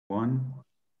One.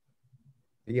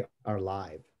 We are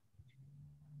live.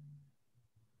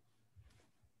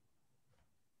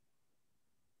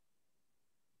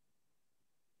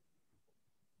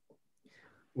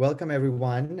 Welcome,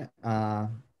 everyone.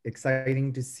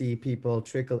 Exciting to see people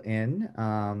trickle in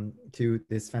to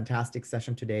this fantastic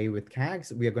session today with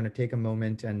CAGS. We are going to take a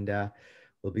moment and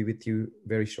we'll be with you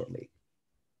very shortly.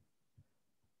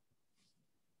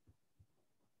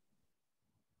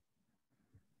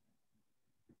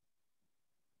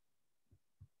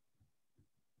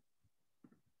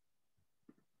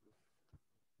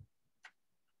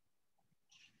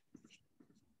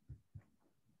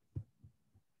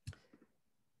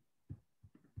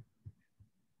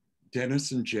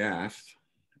 Dennis and Jeff,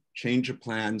 change of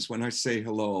plans. When I say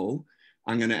hello,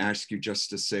 I'm going to ask you just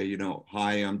to say, you know,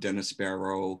 hi, I'm Dennis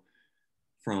Barrow,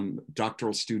 from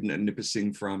doctoral student at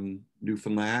Nipissing from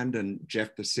Newfoundland, and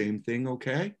Jeff, the same thing,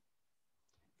 okay?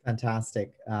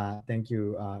 Fantastic. Thank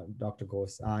you, Dr.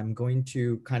 Ghosh. I'm going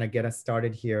to kind of get us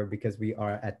started here because we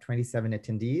are at 27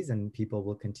 attendees and people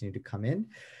will continue to come in.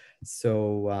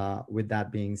 So with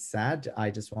that being said,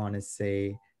 I just want to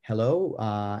say hello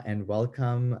and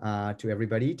welcome to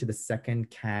everybody to the second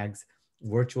CAGS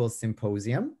Virtual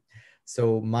Symposium.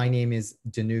 So my name is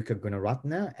Januka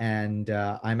Gunaratna, and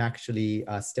I'm actually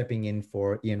stepping in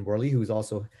for Ian Worley, who's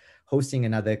also hosting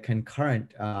another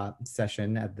concurrent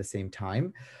session at the same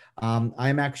time.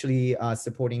 I'm actually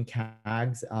supporting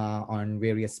CAGS on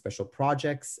various special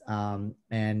projects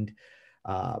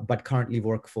but currently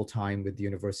work full-time with the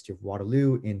University of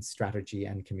Waterloo in strategy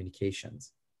and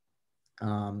communications.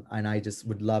 And I just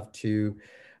would love to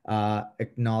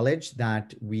acknowledge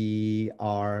that we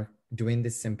are doing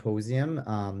this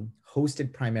symposium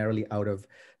hosted primarily out of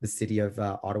the city of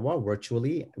Ottawa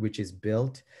virtually, which is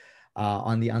built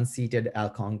on the unceded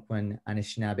Algonquin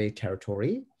Anishinaabe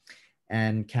territory.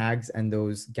 And CAGS and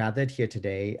those gathered here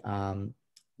today,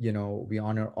 you know, we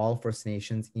honor all First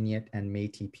Nations, Inuit, and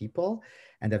Métis people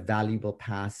and their valuable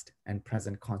past and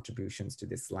present contributions to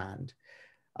this land.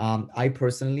 I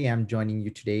personally am joining you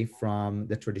today from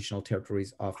the traditional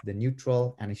territories of the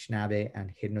Neutral, Anishinaabe,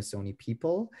 and Haudenosaunee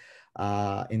people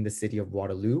in the city of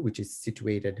Waterloo, which is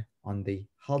situated on the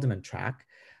Haldimand Tract,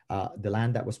 the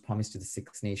land that was promised to the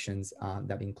Six Nations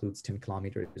that includes 10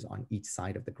 kilometers on each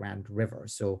side of the Grand River.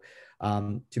 So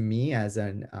to me, as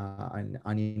an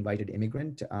uninvited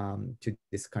immigrant to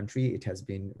this country, it has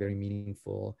been very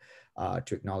meaningful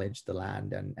to acknowledge the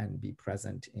land and be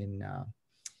present in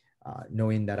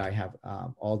knowing that I have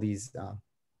all these,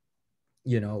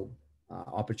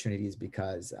 opportunities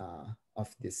because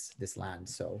of this land.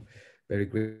 So very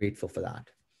grateful for that.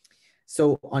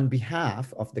 So on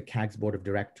behalf of the CAGS Board of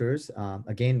Directors,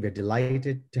 again, we're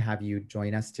delighted to have you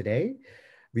join us today.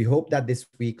 We hope that this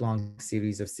week-long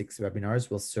series of 6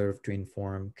 webinars will serve to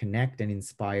inform, connect, and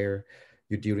inspire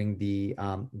you during the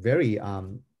very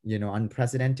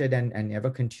unprecedented and ever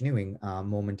continuing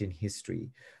moment in history,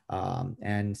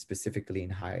 and specifically in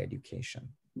higher education.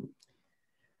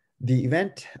 The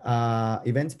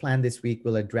events planned this week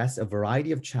will address a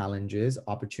variety of challenges,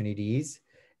 opportunities,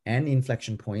 and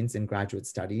inflection points in graduate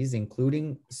studies,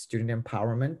 including student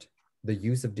empowerment, the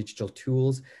use of digital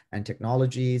tools and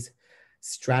technologies,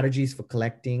 strategies for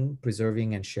collecting,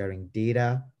 preserving, and sharing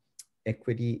data,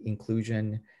 equity,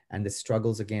 inclusion, and the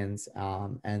struggles against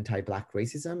anti-Black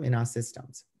racism in our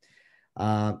systems.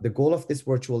 The goal of this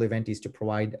virtual event is to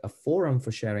provide a forum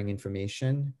for sharing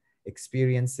information,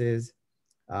 experiences,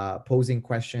 posing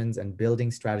questions, and building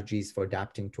strategies for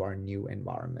adapting to our new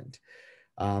environment.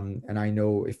 And I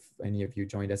know if any of you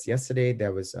joined us yesterday,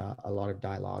 there was a lot of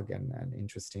dialogue and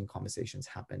interesting conversations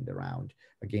happened around,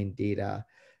 again, data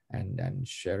and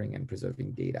sharing and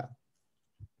preserving data.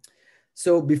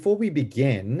 So before we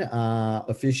begin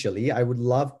officially, I would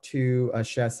love to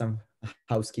share some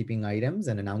housekeeping items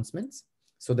and announcements.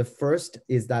 So the first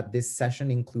is that this session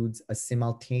includes a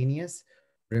simultaneous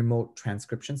remote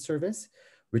transcription service,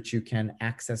 which you can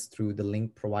access through the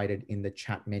link provided in the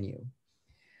chat menu.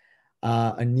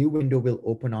 A new window will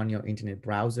open on your internet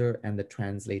browser and the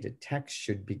translated text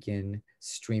should begin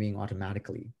streaming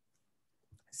automatically.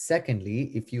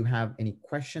 Secondly, if you have any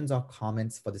questions or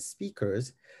comments for the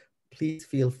speakers, please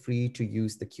feel free to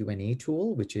use the Q&A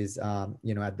tool, which is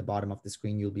at the bottom of the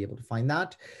screen. You'll be able to find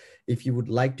that. If you would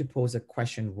like to pose a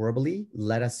question verbally,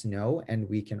 let us know and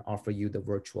we can offer you the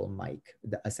virtual mic,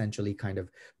 essentially kind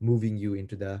of moving you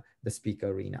into the speaker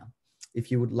arena. If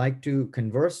you would like to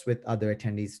converse with other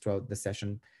attendees throughout the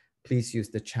session, please use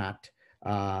the chat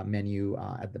menu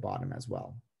at the bottom as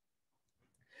well.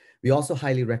 We also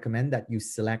highly recommend that you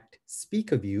select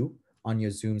speaker view on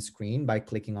your Zoom screen by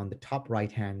clicking on the top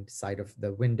right-hand side of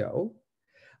the window.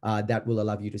 that will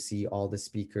allow you to see all the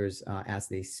speakers as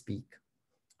they speak.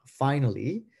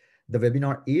 Finally, the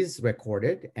webinar is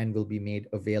recorded and will be made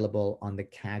available on the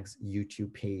CAGS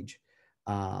YouTube page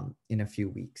in a few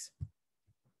weeks.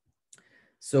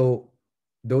 So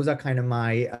those are kind of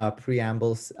my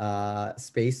preambles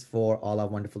space for all our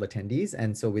wonderful attendees.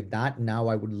 And so with that, now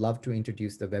I would love to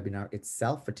introduce the webinar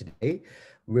itself for today,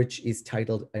 which is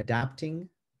titled Adapting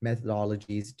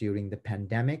Methodologies During the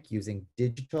Pandemic Using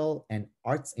Digital and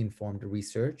Arts-Informed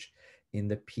Research in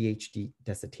the PhD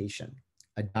Dissertation,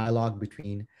 a dialogue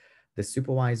between the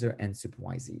supervisor and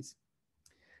supervisees.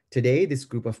 Today, this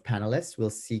group of panelists will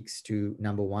seek to,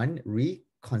 number one,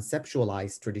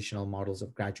 reconceptualize traditional models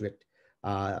of graduate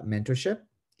mentorship,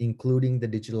 including the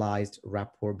digitalized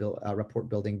rapport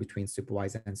building between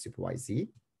supervisor and supervisee.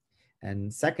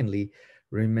 And secondly,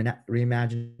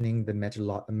 reimagining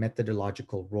the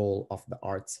methodological role of the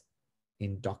arts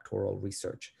in doctoral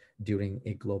research during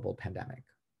a global pandemic.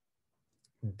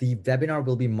 The webinar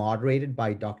will be moderated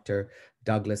by Dr.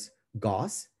 Douglas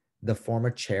Goss, the former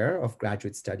chair of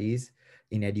graduate studies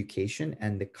in education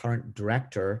and the current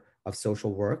director of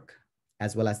social work,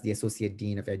 as well as the associate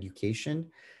dean of education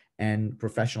and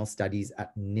professional studies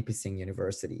at Nipissing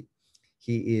University.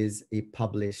 He is a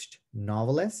published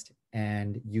novelist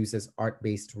and uses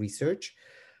art-based research,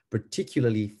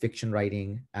 particularly fiction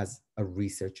writing, as a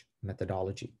research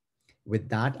methodology. With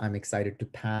that, I'm excited to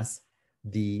pass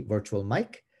the virtual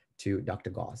mic to Dr.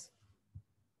 Goss.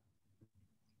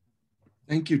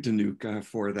 Thank you, Danuka,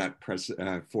 for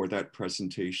that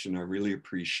presentation. I really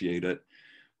appreciate it.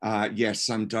 Yes,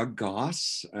 I'm Doug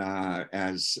Goss.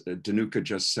 As Danuka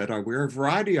just said, I wear a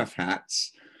variety of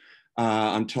hats.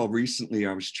 Until recently,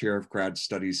 I was chair of grad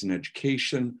studies in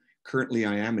education. Currently,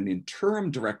 I am an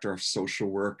interim director of social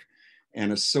work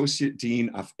and associate dean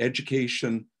of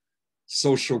education,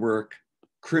 social work,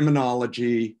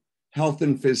 criminology, health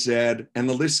and phys ed, and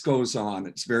the list goes on.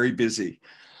 It's very busy.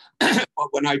 But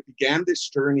when I began this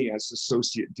journey as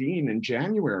associate dean in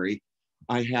January,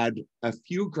 I had a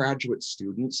few graduate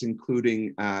students,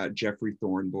 including Jeffrey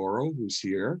Thornborrow, who's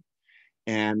here,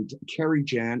 and Kari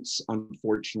Janz,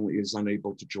 unfortunately, is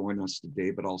unable to join us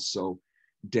today, but also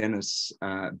Dennis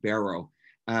Barrow.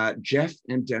 Jeff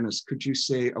and Dennis, could you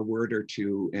say a word or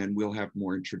two, and we'll have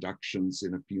more introductions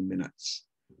in a few minutes,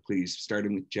 please,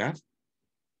 starting with Jeff.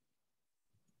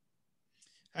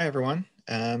 Hi, everyone.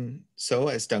 So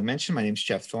as Doug mentioned, my name is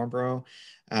Jeff Thornborrow.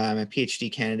 I'm a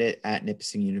PhD candidate at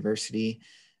Nipissing University.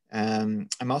 I'm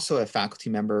also a faculty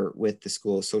member with the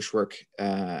School of Social Work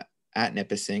at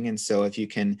Nipissing. And so if you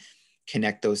can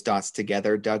connect those dots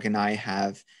together, Doug and I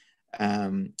have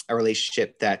a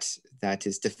relationship that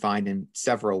is defined in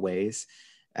several ways.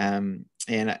 And,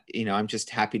 you know, I'm just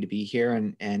happy to be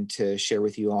here and to share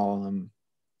with you all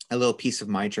a little piece of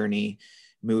my journey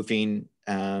moving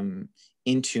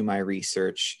into my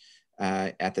research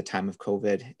at the time of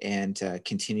COVID and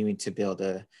continuing to build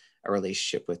a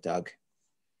relationship with Doug.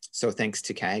 So thanks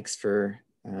to CAGS for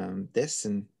this,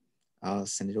 and I'll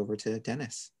send it over to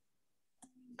Dennis.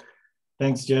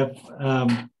 Thanks, Jeff.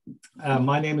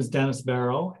 My name is Dennis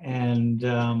Barrow, and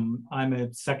I'm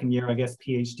a second year, I guess,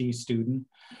 PhD student.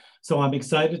 So I'm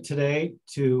excited today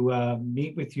to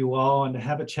meet with you all and to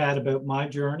have a chat about my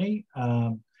journey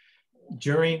as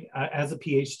a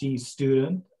PhD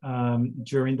student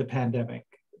during the pandemic.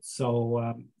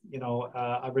 So, you know,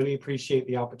 I really appreciate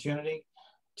the opportunity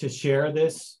to share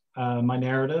this, my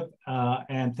narrative,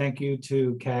 and thank you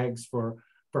to CAGS for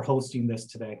hosting this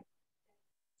today.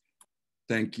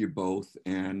 Thank you both,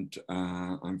 and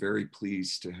I'm very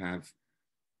pleased to have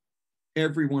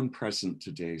everyone present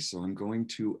today. So I'm going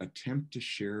to attempt to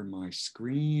share my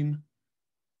screen.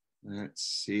 Let's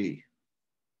see.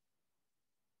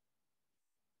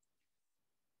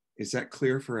 Is that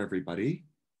clear for everybody?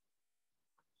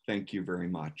 Thank you very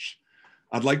much.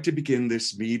 I'd like to begin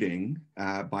this meeting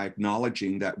by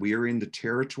acknowledging that we are in the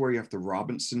territory of the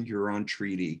Robinson-Huron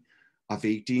Treaty of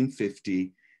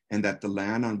 1850, and that the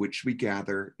land on which we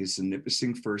gather is the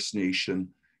Nipissing First Nation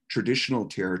traditional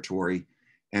territory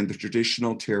and the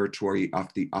traditional territory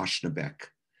of the Ashnabek.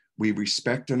 We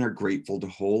respect and are grateful to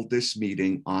hold this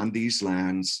meeting on these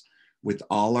lands with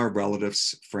all our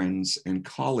relatives, friends, and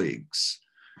colleagues.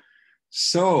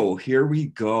 So here we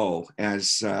go.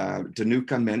 As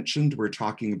Danuka mentioned, we're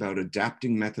talking about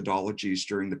adapting methodologies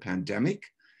during the pandemic,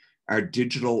 our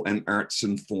digital and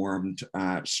arts-informed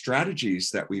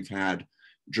strategies that we've had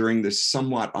during this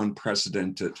somewhat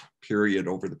unprecedented period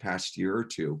over the past year or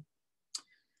two.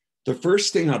 The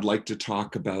first thing I'd like to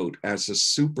talk about as a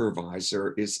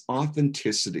supervisor is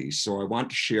authenticity. So I want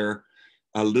to share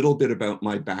a little bit about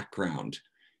my background.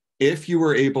 if you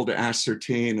were able to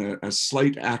ascertain a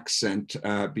slight accent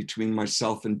between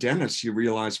myself and Dennis, you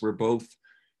realize we're both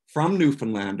from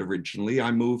Newfoundland originally.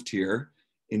 I moved here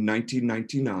in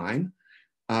 1999.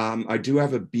 I do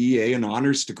have a BA, an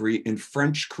honors degree in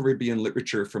French Caribbean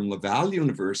literature from Laval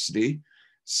University.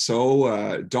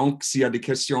 So, donc, s'il y a des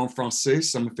questions en français,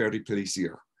 ça me fait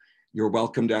plaisir. You're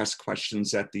welcome to ask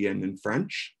questions at the end in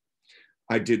French.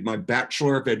 I did my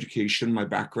Bachelor of Education. My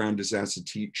background is as a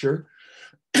teacher,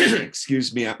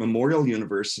 excuse me, at Memorial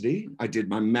University. I did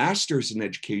my Master's in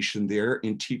Education there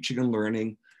in Teaching and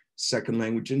Learning, Second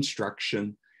Language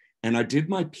Instruction. And I did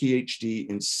my PhD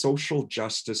in Social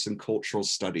Justice and Cultural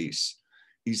Studies,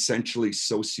 essentially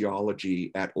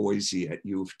sociology at OISE at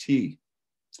U of T.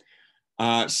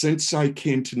 Since I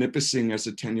came to Nipissing as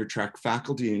a tenure track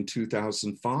faculty in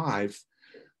 2005,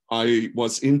 I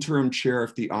was interim chair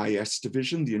of the IS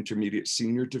division, the Intermediate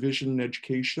Senior Division in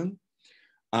Education.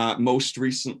 Most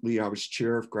recently, I was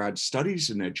chair of grad studies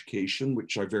in education,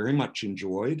 which I very much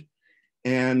enjoyed.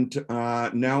 And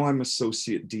now I'm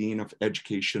Associate Dean of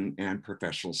Education and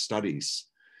Professional Studies.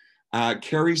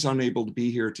 Kari's unable to be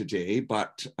here today,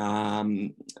 but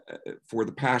for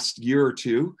the past year or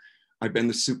two, I've been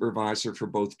the supervisor for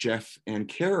both Jeff and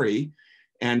Kari.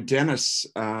 And Dennis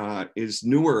is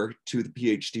newer to the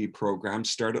PhD program,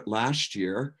 started last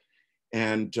year,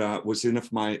 and was in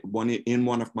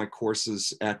one of my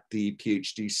courses at the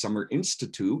PhD Summer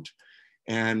Institute.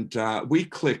 And we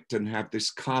clicked and have this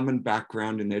common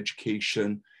background in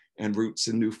education and roots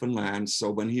in Newfoundland. So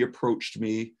when he approached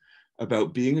me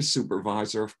about being a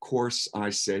supervisor, of course, I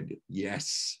said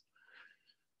yes.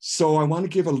 So I want to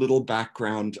give a little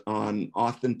background on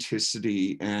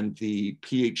authenticity and the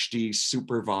PhD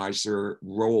supervisor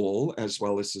role, as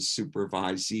well as the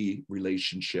supervisee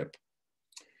relationship.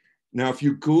 Now, if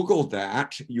you Google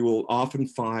that, you will often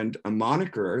find a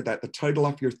moniker that the title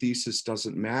of your thesis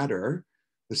doesn't matter,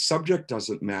 the subject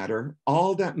doesn't matter,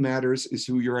 all that matters is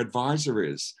who your advisor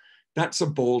is. That's a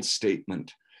bold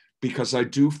statement, because I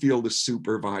do feel the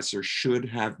supervisor should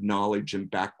have knowledge and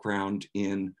background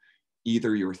in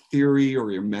either your theory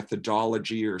or your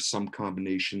methodology or some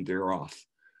combination thereof.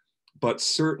 But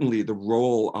certainly the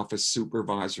role of a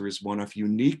supervisor is one of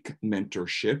unique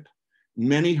mentorship,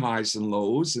 many highs and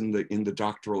lows in the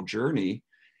doctoral journey,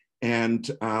 and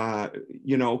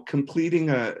you know,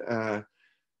 completing a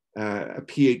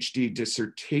PhD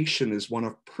dissertation is one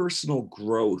of personal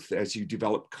growth as you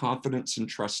develop confidence and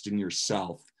trust in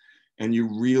yourself. And you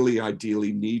really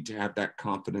ideally need to have that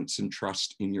confidence and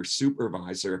trust in your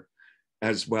supervisor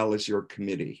as well as your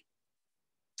committee.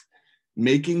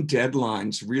 Making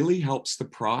deadlines really helps the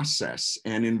process.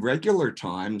 And in regular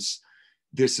times,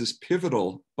 this is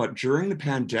pivotal. But during the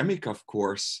pandemic, of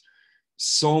course,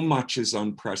 so much is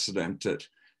unprecedented.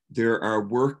 There are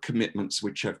work commitments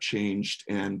which have changed,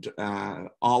 and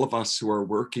all of us who are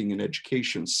working in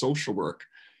education, social work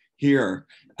here,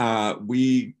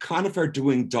 we kind of are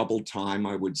doing double time,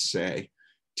 I would say.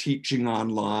 Teaching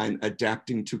online,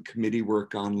 adapting to committee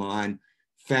work online,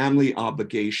 family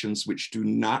obligations which do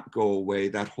not go away.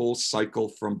 That whole cycle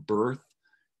from birth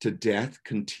to death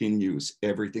continues,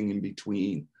 everything in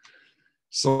between.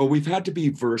 So we've had to be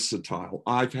versatile.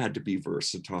 I've had to be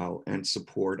versatile and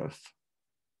supportive.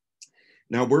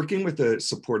 Now, working with a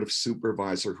supportive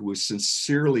supervisor who is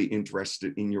sincerely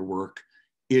interested in your work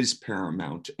is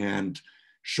paramount. And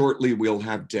shortly we'll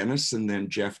have Dennis and then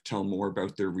Jeff tell more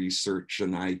about their research.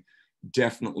 And I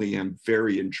definitely am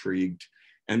very intrigued.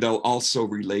 And they'll also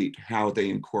relate how they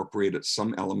incorporated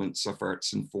some elements of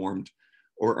arts-informed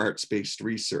or arts-based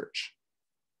research.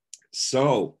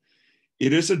 So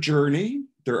it is a journey.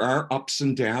 There are ups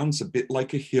and downs, a bit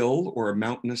like a hill or a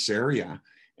mountainous area.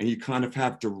 And you kind of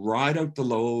have to ride out the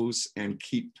lows and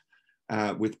keep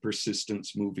with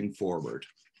persistence moving forward.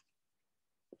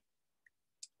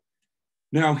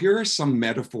 Now, here are some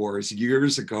metaphors.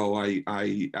 Years ago,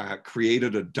 I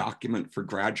created a document for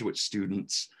graduate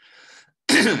students.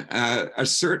 A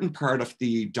certain part of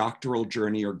the doctoral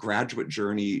journey or graduate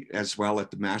journey, as well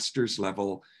at the master's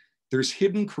level, there's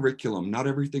hidden curriculum. Not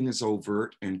everything is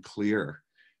overt and clear.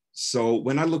 So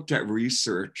when I looked at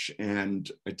research and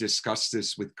I discussed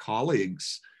this with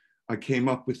colleagues, I came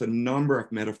up with a number of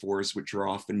metaphors which are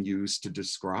often used to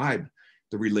describe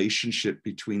the relationship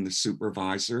between the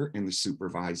supervisor and the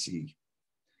supervisee.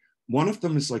 One of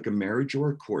them is like a marriage or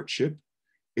a courtship.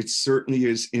 It certainly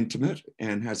is intimate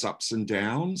and has ups and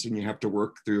downs, and you have to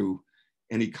work through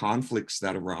any conflicts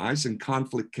that arise, and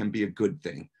conflict can be a good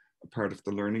thing, a part of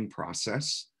the learning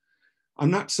process.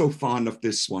 I'm not so fond of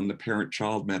this one, the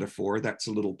parent-child metaphor. That's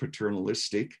a little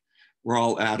paternalistic. We're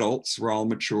all adults, we're all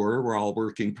mature, we're all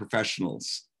working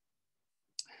professionals.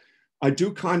 I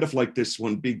do kind of like this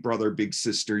one, big brother, big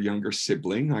sister, younger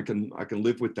sibling. I can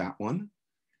live with that one.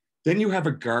 Then you have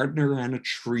a gardener and a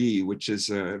tree, which is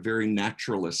a very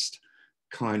naturalist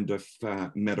kind of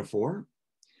metaphor.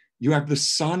 You have the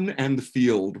sun and the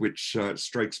field, which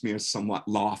strikes me as somewhat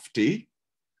lofty,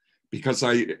 because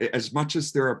as much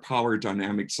as there are power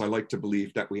dynamics, I like to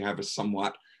believe that we have a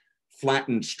somewhat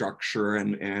flattened structure,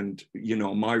 and you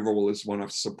know, my role is one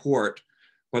of support,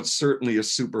 but certainly a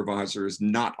supervisor is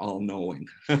not all-knowing.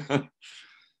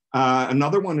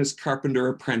 Another one is carpenter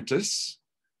apprentice.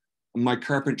 My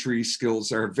carpentry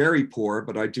skills are very poor,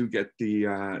 but I do get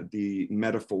the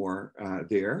metaphor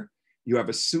there. You have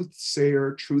a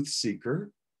soothsayer, truth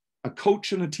seeker, a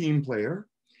coach and a team player.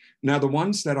 Now, the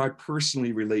ones that I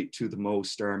personally relate to the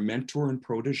most are a mentor and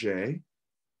protege,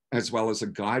 as well as a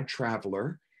guide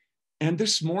traveler. And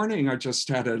this morning, I just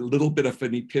had a little bit of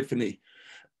an epiphany.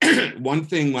 One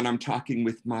thing when I'm talking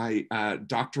with my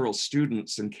doctoral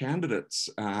students and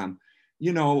candidates,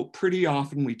 you know, pretty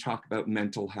often we talk about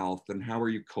mental health and how are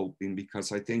you coping,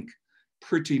 because I think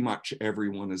pretty much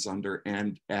everyone is under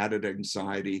added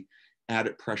anxiety,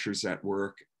 added pressures at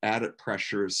work, added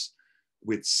pressures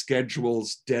with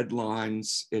schedules,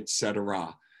 deadlines,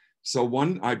 etc. So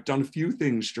I've done a few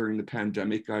things during the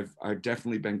pandemic. I've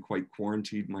definitely been quite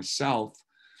quarantined myself,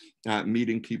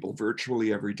 meeting people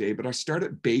virtually every day, but I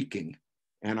started baking.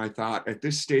 And I thought at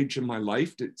this stage in my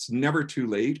life, it's never too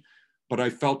late, but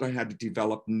I felt I had to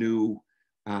develop new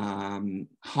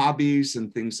hobbies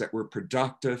and things that were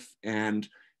productive. And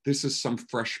this is some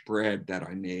fresh bread that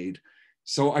I made.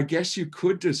 So I guess you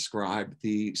could describe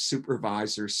the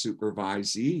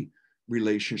supervisor-supervisee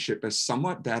relationship as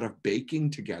somewhat that of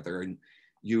baking together. And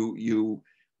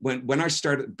when I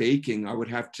started baking, I would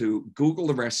have to Google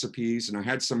the recipes, and I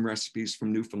had some recipes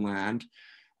from Newfoundland,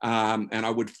 and I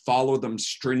would follow them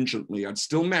stringently. I'd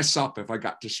still mess up if I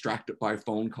got distracted by a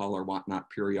phone call or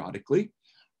whatnot periodically.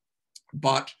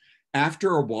 But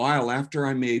after a while, after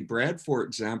I made bread, for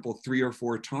example, 3 or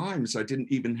 4 times, I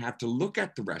didn't even have to look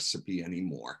at the recipe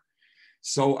anymore.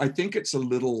 So I think it's a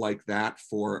little like that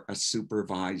for a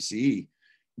supervisee.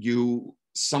 You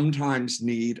sometimes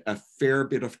need a fair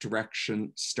bit of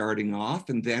direction starting off,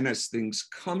 and then as things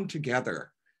come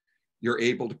together, you're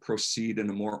able to proceed in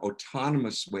a more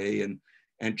autonomous way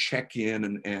and check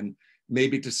in and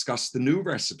maybe discuss the new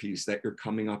recipes that you're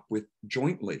coming up with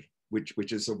jointly,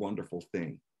 which is a wonderful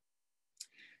thing.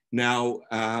 Now,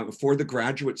 for the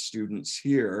graduate students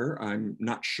here, I'm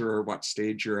not sure what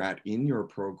stage you're at in your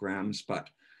programs, but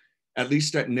at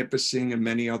least at Nipissing and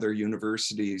many other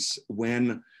universities,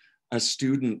 when a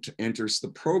student enters the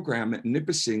program at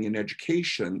Nipissing in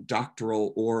education,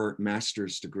 doctoral or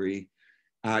master's degree,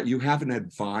 you have an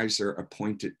advisor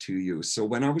appointed to you. So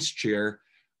when I was chair,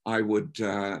 I would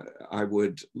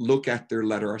look at their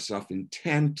letters of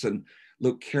intent and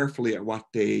look carefully at what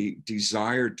they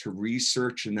desired to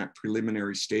research in that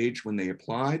preliminary stage when they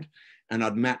applied, and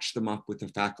I'd match them up with the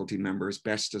faculty member as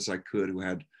best as I could who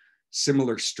had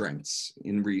similar strengths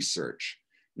in research.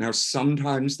 Now,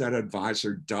 sometimes that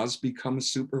advisor does become a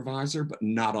supervisor, but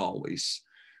not always.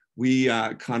 We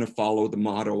kind of follow the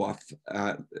motto of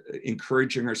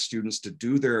encouraging our students to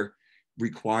do their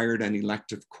required and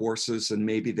elective courses, and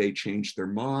maybe they change their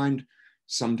mind.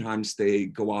 Sometimes they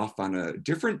go off on a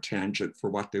different tangent for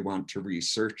what they want to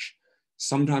research.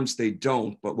 Sometimes they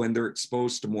don't, but when they're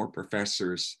exposed to more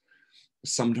professors,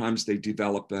 sometimes they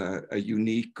develop a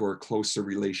unique or closer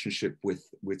relationship with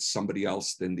somebody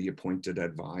else than the appointed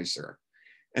advisor.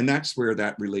 And that's where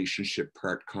that relationship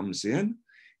part comes in.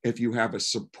 If you have a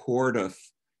supportive,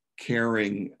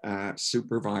 caring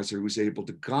supervisor who's able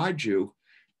to guide you,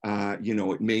 you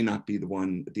know, it may not be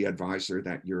the advisor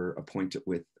that you're appointed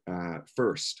with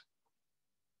first.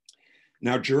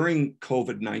 Now, during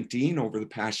COVID-19, over the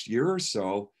past year or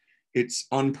so, it's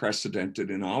unprecedented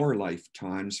in our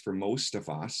lifetimes for most of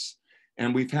us.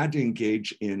 And we've had to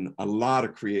engage in a lot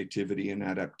of creativity and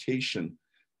adaptation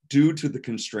due to the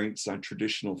constraints on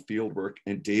traditional fieldwork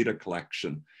and data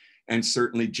collection. And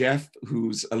certainly Jeff,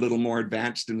 who's a little more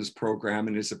advanced in his program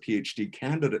and is a PhD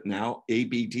candidate now,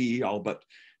 ABD, all but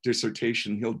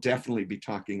dissertation, he'll definitely be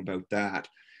talking about that.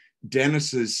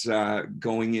 Dennis is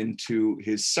going into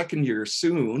his second year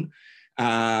soon.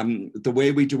 The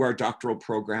way we do our doctoral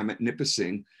program at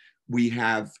Nipissing, we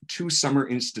have 2 summer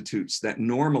institutes that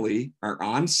normally are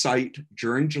on site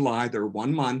during July. They're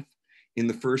 1 month. In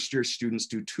the first year, students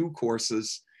do 2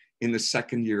 courses. In the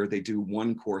second year, they do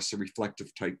 1 course, a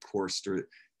reflective type course to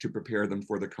prepare them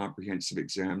for the comprehensive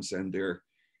exams and their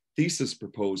thesis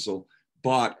proposal.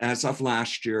 But as of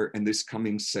last year and this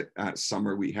coming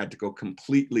summer, we had to go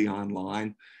completely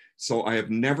online. So I have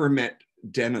never met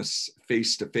Dennis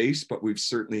face-to-face, but we've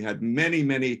certainly had many,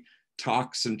 many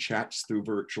talks and chats through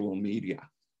virtual media.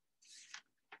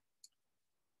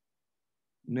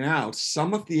 Now,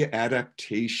 some of the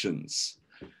adaptations.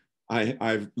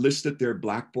 I've listed there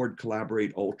Blackboard,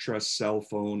 Collaborate, Ultra, cell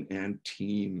phone, and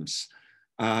Teams.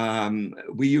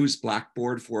 We use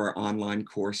Blackboard for our online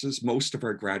courses. Most of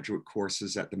our graduate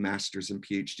courses at the master's and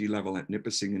PhD level at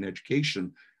Nipissing in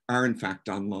education are in fact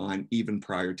online, even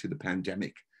prior to the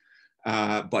pandemic.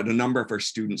 But a number of our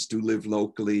students do live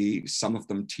locally. Some of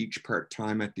them teach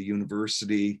part-time at the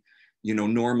university. You know,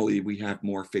 normally we have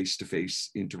more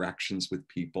face-to-face interactions with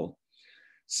people.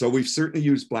 So we've certainly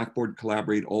used Blackboard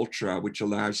Collaborate Ultra, which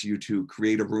allows you to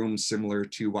create a room similar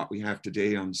to what we have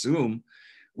today on Zoom,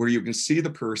 where you can see the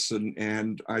person.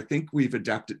 And I think we've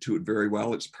adapted to it very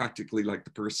well. It's practically like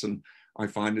the person I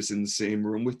find is in the same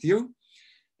room with you.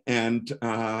 And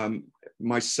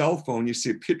my cell phone, you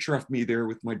see a picture of me there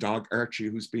with my dog Archie,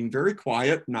 who's being very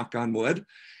quiet, knock on wood.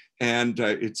 And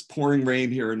it's pouring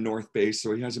rain here in North Bay,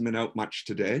 so he hasn't been out much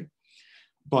today.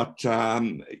 But,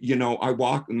 you know, I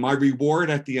walk, my reward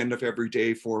at the end of every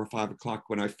day, 4 or 5 o'clock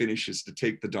when I finish, is to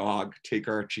take the dog, take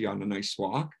Archie on a nice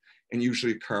walk, and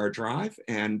usually a car drive.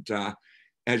 And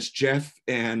as Jeff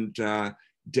and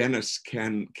Dennis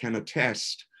can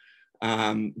attest,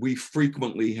 we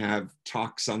frequently have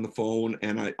talks on the phone,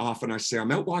 and I say,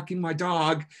 I'm out walking my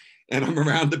dog and I'm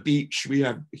around the beach. We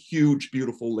have huge,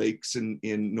 beautiful lakes in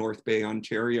North Bay,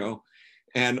 Ontario.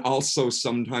 And also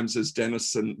sometimes, as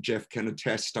Dennis and Jeff can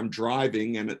attest, I'm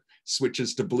driving and it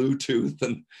switches to Bluetooth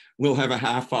and we'll have a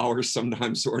half hour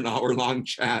sometimes or an hour-long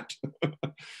chat.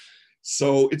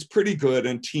 So it's pretty good.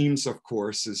 And Teams, of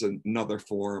course, is another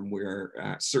forum where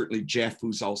certainly Jeff,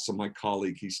 who's also my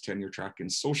colleague, he's tenure track in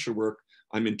social work.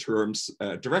 I'm interim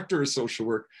director of social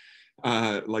work.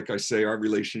 Like I say, our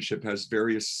relationship has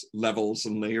various levels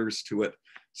and layers to it.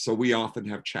 So we often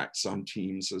have chats on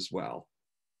Teams as well.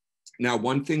 Now,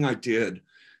 one thing I did,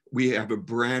 we have a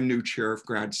brand new chair of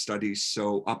grad studies.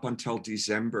 So up until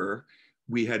December,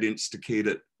 we had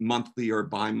instigated monthly or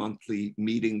bi-monthly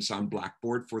meetings on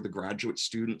Blackboard for the graduate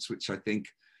students, which I think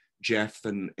Jeff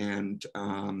and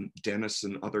Dennis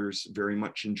and others very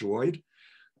much enjoyed.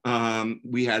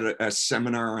 We had a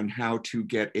seminar on how to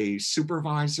get a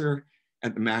supervisor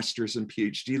at the master's and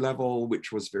PhD level,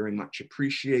 which was very much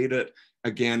appreciated.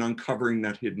 Again, uncovering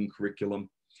that hidden curriculum.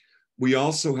 We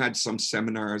also had some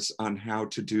seminars on how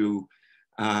to do,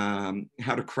 how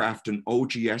to craft an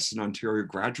OGS, an Ontario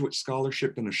Graduate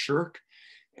Scholarship, and a SHRC.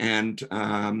 And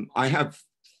I have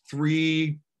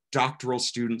 3 doctoral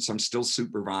students I'm still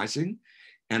supervising,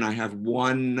 and I have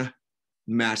 1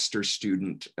 master's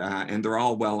student, and they're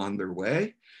all well on their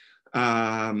way.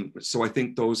 So I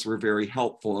think those were very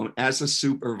helpful. And as a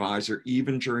supervisor,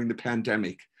 even during the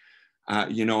pandemic,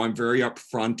 you know, I'm very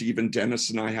upfront. Even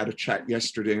Dennis and I had a chat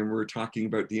yesterday, and we were talking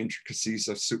about the intricacies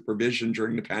of supervision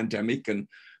during the pandemic and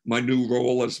my new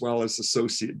role as well as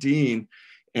associate dean.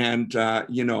 And,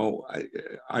 you know,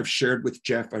 I've shared with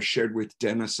Jeff, I've shared with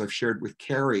Dennis, I've shared with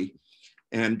Kari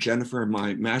and Jennifer,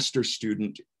 my master's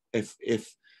student.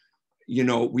 If you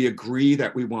know, we agree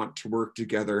that we want to work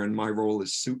together and my role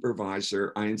as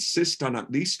supervisor, I insist on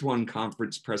at least 1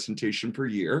 conference presentation per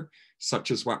year, such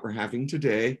as what we're having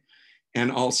today. And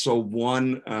also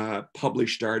 1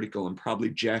 published article. And probably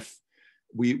Jeff,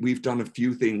 we've done a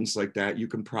few things like that. You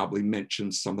can probably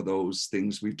mention some of those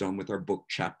things we've done with our book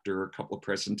chapter, a couple of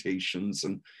presentations.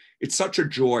 And it's such a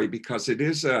joy because it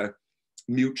is a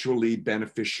mutually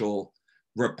beneficial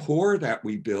rapport that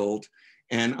we build.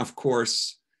 And of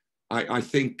course, I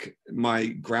think my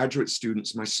graduate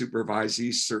students, my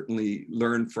supervisees certainly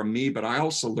learn from me, but I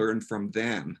also learn from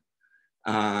them.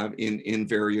 In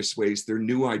various ways, their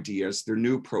new ideas, their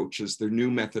new approaches, their new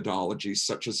methodologies,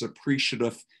 such as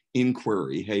appreciative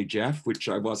inquiry, hey Jeff, which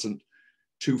I wasn't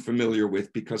too familiar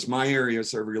with because my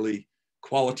areas are really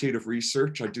qualitative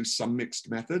research. I do some mixed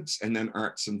methods and then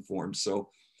arts informed. So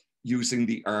using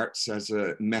the arts as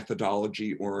a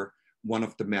methodology or one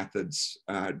of the methods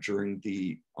during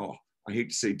the, I hate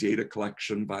to say data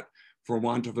collection, but for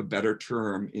want of a better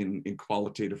term in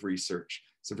qualitative research.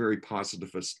 It's a very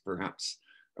positivist, perhaps,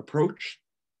 approach.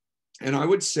 And I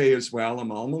would say as well,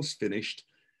 I'm almost finished,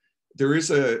 there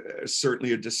is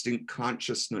certainly a distinct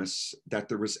consciousness that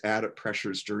there was added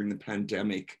pressures during the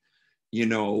pandemic. You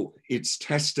know, it's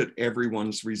tested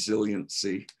everyone's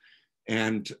resiliency.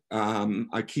 And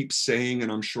I keep saying,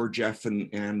 and I'm sure Jeff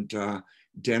and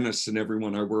Dennis and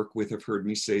everyone I work with have heard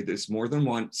me say this more than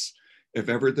once, if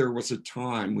ever there was a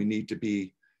time we need to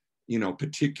be, you know,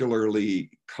 particularly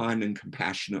kind and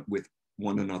compassionate with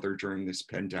one another during this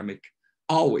pandemic,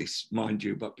 always, mind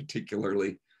you, but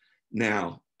particularly,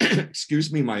 now.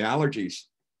 Excuse me, my allergies.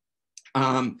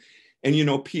 And, you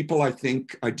know, people, I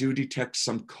think I do detect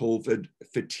some COVID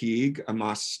fatigue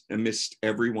amidst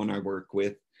everyone I work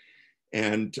with.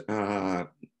 And,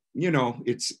 you know,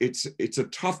 it's a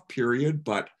tough period,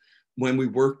 but when we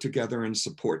work together and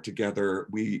support together,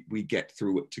 we get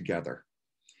through it together.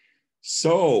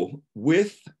 So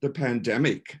with the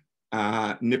pandemic,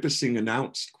 Nipissing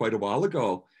announced quite a while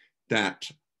ago that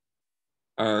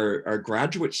our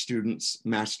graduate students,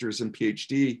 master's and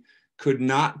PhD, could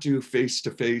not do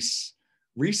face-to-face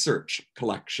research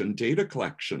collection, data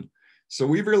collection. So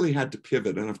we really had to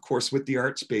pivot. And of course, with the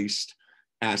arts-based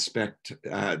aspect,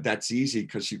 that's easy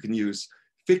because you can use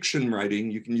fiction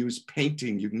writing, you can use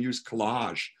painting, you can use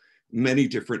collage, many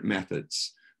different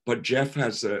methods. But Jeff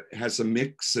has a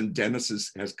mix, and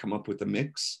Dennis has come up with a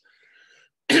mix.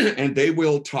 And they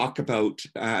will talk about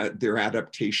their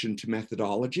adaptation to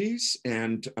methodologies.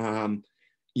 And,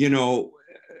 you know,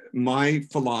 my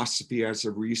philosophy as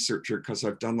a researcher, because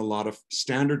I've done a lot of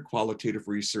standard qualitative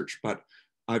research, but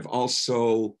I've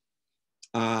also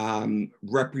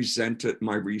represented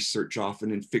my research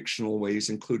often in fictional ways,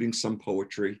 including some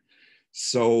poetry.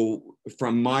 So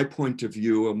from my point of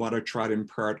view, and what I try to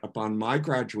impart upon my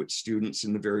graduate students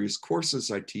in the various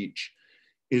courses I teach,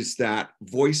 is that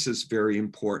voice is very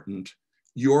important.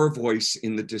 Your voice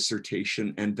in the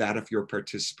dissertation and that of your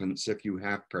participants, if you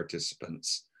have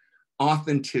participants.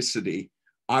 Authenticity.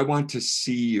 I want to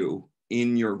see you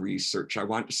in your research. I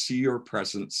want to see your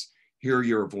presence, hear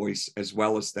your voice, as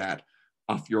well as that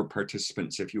of your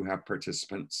participants, if you have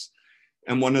participants.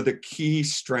 And one of the key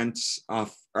strengths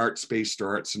of arts-based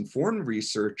or arts-informed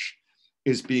research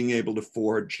is being able to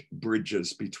forge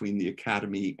bridges between the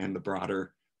academy and the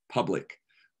broader public.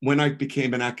 When I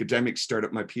became an academic,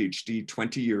 started my PhD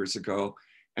 20 years ago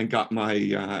and got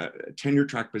my tenure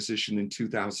track position in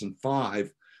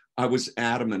 2005, I was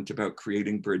adamant about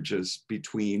creating bridges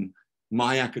between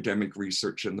my academic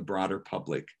research and the broader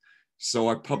public. So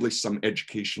I published some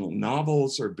educational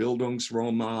novels or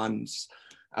Bildungsromans,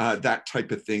 that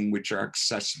type of thing, which are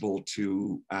accessible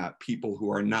to people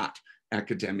who are not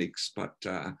academics, but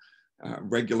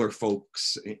regular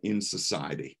folks in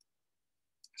society.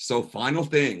 So final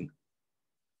thing.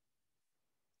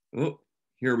 Oh,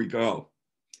 here we go.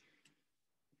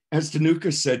 As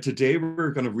Danuka said, today we're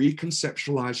going to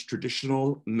reconceptualize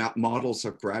traditional models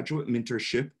of graduate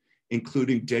mentorship,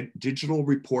 including digital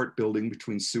report building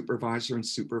between supervisor and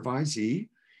supervisee,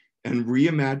 and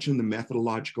reimagine the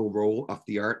methodological role of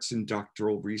the arts in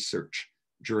doctoral research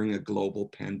during a global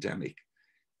pandemic.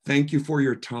 Thank you for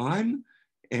your time,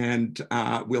 and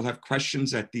we'll have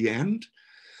questions at the end.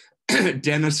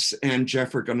 Dennis and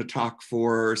Jeff are going to talk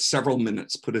for several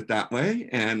minutes, put it that way.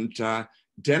 And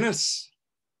Dennis,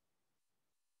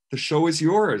 the show is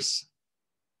yours.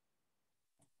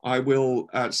 I will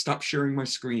stop sharing my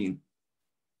screen.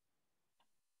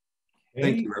 Okay.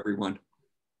 Thank you, everyone.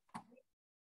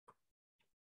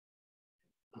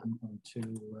 I'm going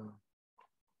to...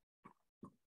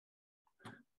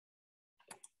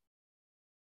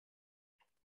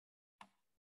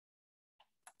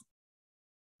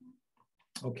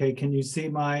 Okay, can you see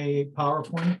my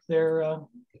PowerPoint there?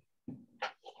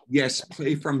 Yes,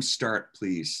 play from start,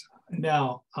 please.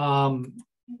 Now,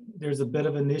 there's a bit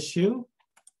of an issue.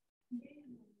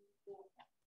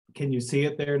 Can you see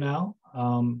it there now?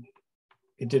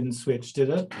 It didn't switch,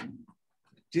 did it?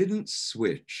 Didn't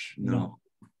switch, no.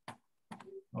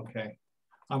 Okay,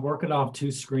 I'm working off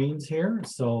two screens here,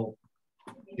 so.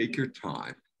 Take your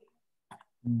time.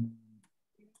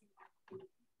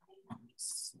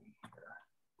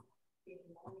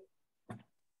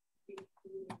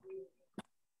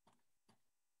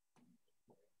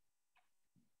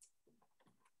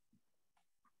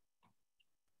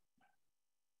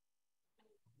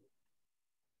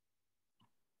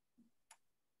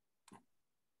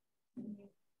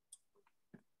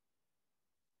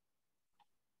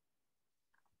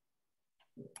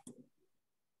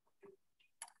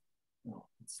 No,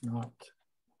 it's not.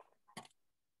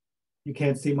 You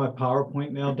can't see my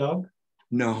PowerPoint now, Doug?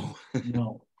 No.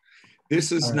 No.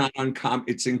 This is not uncommon.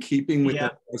 It's in keeping with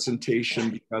our presentation,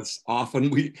 because often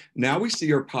we see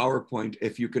your PowerPoint.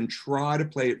 If you can try to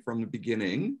play it from the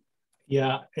beginning.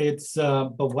 Yeah, it's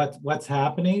but what's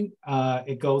happening?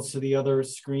 It goes to the other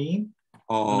screen.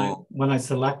 Oh. When I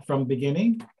select from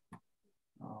beginning.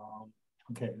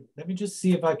 Okay, let me just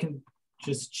see if I can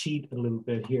just cheat a little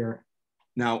bit here.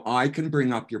 Now I can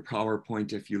bring up your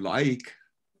PowerPoint if you like.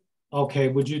 Okay,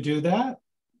 would you do that?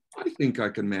 I think I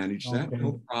can manage that, okay.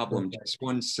 No problem. Okay. Just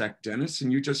one sec, Dennis,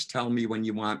 and you just tell me when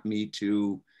you want me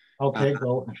to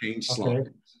go. change slides. Okay,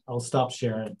 I'll stop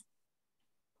sharing.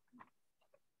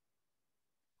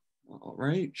 All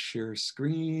right, share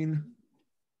screen.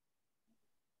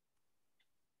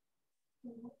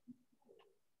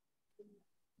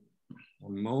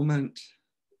 One moment.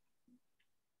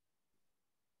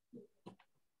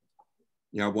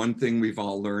 Yeah, one thing we've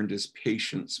all learned is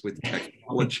patience with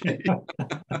technology.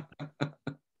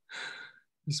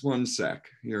 Just one sec,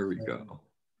 here we go.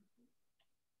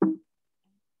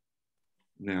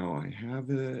 Now I have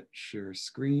it, share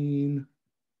screen.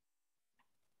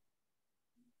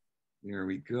 There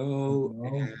we go,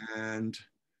 and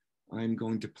I'm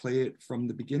going to play it from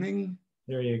the beginning.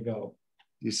 There you go.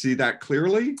 You see that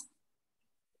clearly?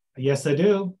 Yes, I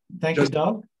do. Thank you,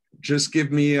 Doug. Just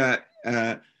give me a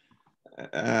hey,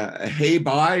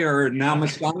 bye, or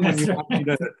namaste when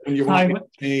you want me to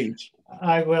change.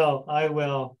 I will.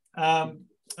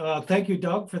 Thank you,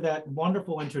 Doug, for that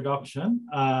wonderful introduction.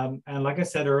 And like I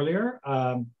said earlier,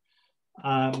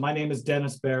 my name is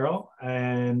Dennis Barrow,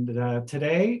 and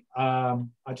today I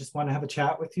just want to have a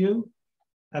chat with you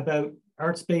about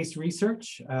arts-based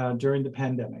research during the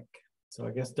pandemic. So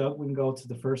I guess, Doug, we can go to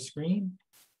the first screen.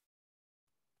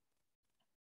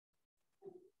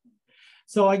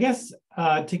 So I guess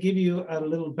to give you a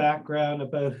little background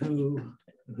about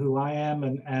who I am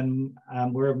and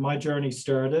where my journey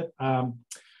started, I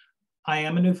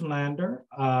am a Newfoundlander,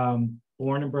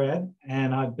 born and bred,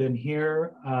 and I've been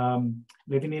here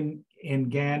living in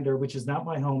Gander, which is not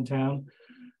my hometown,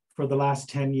 for the last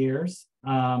 10 years.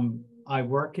 I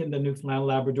work in the Newfoundland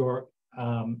Labrador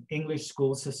English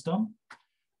school system.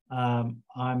 I'm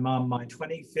on my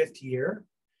 25th year,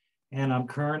 and I'm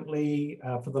currently,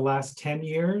 for the last 10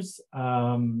 years,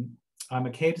 I'm a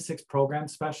K-6 program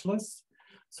specialist.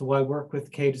 So I work with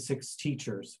K-6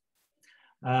 teachers.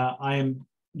 I am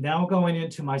now going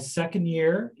into my second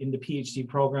year in the PhD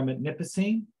program at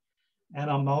Nipissing, and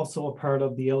I'm also a part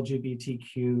of the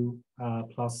LGBTQ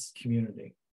plus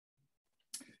community.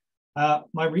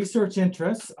 My research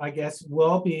interests, I guess,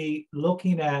 will be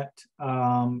looking at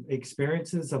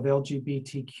experiences of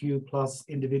LGBTQ plus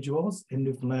individuals in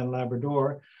Newfoundland and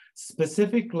Labrador,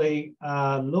 specifically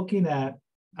looking at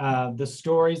the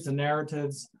stories and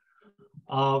narratives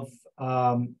of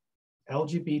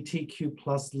LGBTQ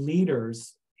plus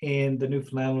leaders in the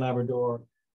Newfoundland and Labrador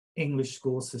English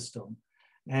school system.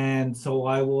 And so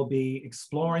I will be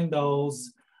exploring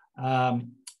those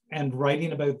and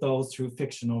writing about those through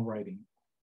fictional writing.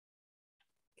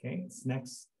 Okay, it's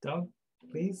next, Doug,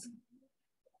 please.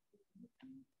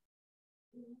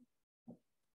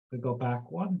 We go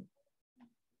back one.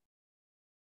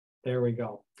 There we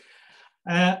go.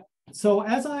 So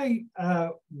as I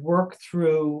work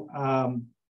through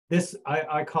this,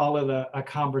 I call it a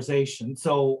conversation.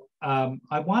 So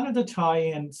I wanted to tie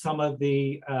in some of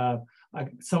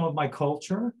my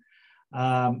culture,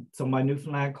 so my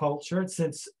Newfoundland culture,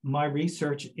 since my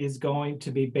research is going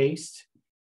to be based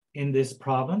in this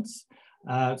province.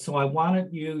 So I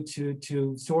wanted you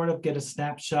to sort of get a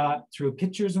snapshot through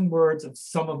pictures and words of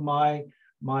some of my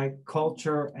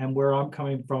culture and where I'm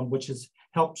coming from, which has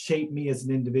helped shape me as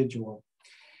an individual.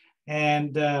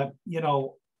 And, you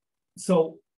know,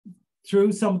 so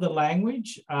through some of the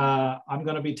language, I'm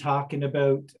going to be talking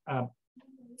about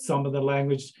some of the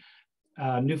language,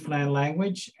 Newfoundland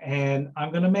language, and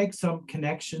I'm going to make some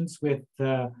connections with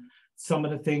some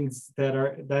of the things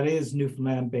that is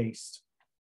Newfoundland based.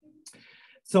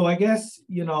 So I guess,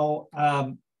 you know,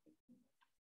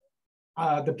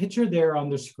 the picture there on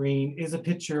the screen is a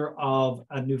picture of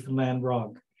a Newfoundland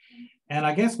rug. And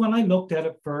I guess when I looked at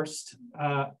it first,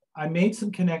 I made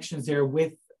some connections there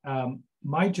with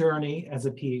my journey as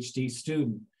a PhD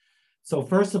student. So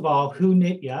first of all, who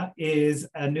knit ya is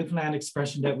a Newfoundland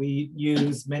expression that we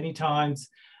use many times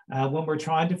when we're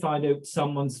trying to find out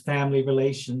someone's family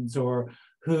relations or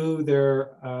who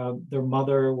their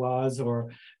mother was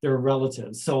or their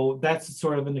relatives. So that's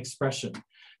sort of an expression.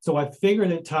 So I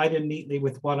figured it tied in neatly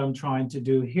with what I'm trying to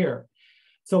do here.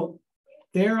 So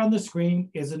there on the screen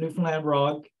is a Newfoundland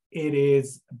rug. It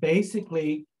is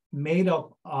basically made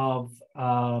up of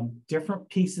different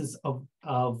pieces of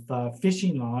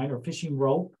fishing line or fishing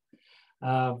rope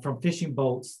from fishing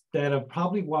boats that have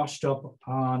probably washed up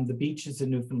on the beaches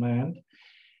in Newfoundland.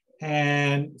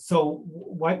 And so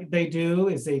what they do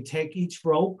is they take each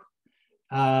rope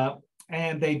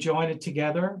and they join it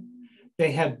together.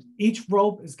 They have, each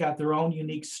rope has got their own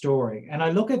unique story. And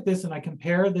I look at this and I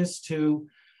compare this to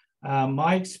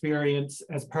my experience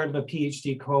as part of a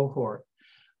PhD cohort.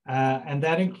 And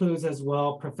that includes as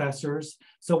well professors.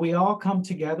 So we all come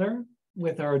together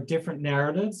with our different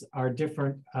narratives, our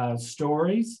different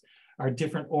stories, our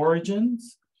different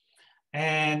origins.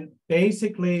 And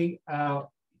basically,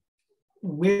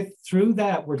 through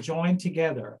that, we're joined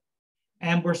together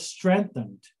and we're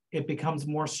strengthened. It becomes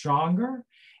more stronger.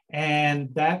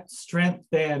 And that strength,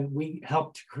 then we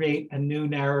help to create a new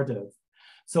narrative.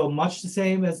 So much the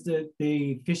same as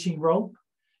the fishing rope,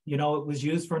 you know, it was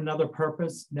used for another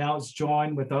purpose. Now it's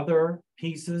joined with other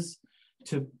pieces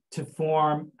to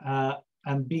form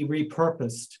and be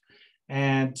repurposed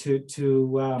and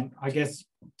I guess,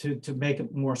 to make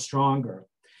it more stronger.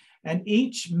 And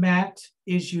each mat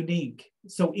is unique.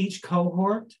 So each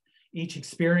cohort, each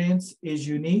experience is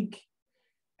unique.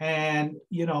 And,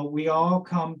 you know, we all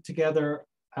come together,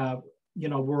 you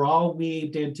know, we're all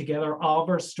weaved in together. All of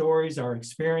our stories, our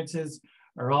experiences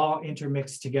are all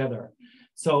intermixed together.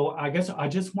 So I guess I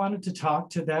just wanted to talk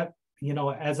to that, you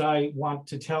know, as I want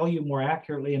to tell you more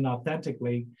accurately and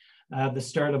authentically, the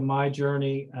start of my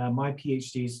journey, my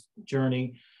PhD's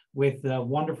journey with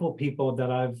wonderful people that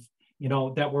I've, you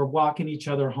know, that we're walking each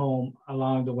other home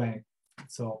along the way.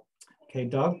 So, okay,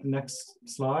 Doug, next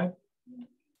slide.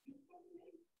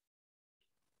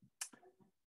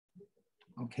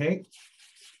 Okay,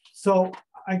 so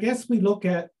I guess we look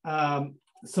at,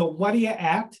 so what are you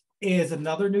at is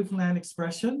another Newfoundland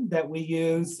expression that we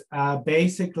use.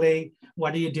 Basically,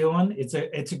 what are you doing?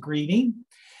 It's a greeting.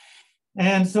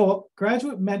 And so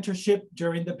graduate mentorship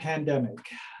during the pandemic.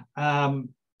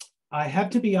 I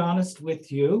have to be honest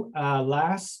with you,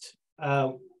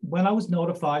 when I was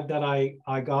notified that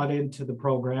I got into the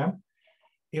program,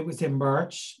 it was in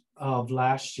March of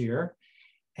last year.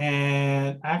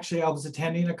 And actually, I was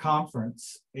attending a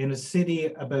conference in a city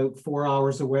about 4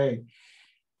 hours away.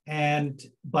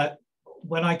 But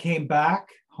when I came back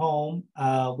home,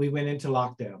 we went into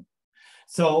lockdown.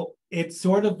 So it's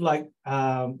sort of like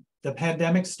the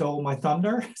pandemic stole my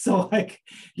thunder. So like,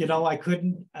 you know, I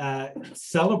couldn't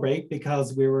celebrate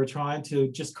because we were trying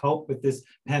to just cope with this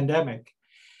pandemic.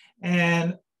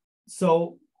 And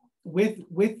so with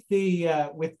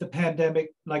the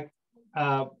pandemic, like,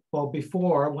 well,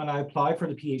 before, when I applied for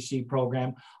the PhD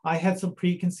program, I had some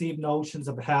preconceived notions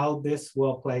of how this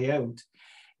will play out.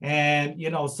 And, you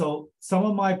know, so some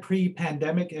of my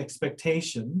pre-pandemic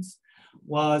expectations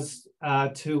was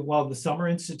the summer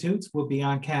institutes would be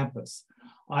on campus.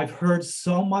 I've heard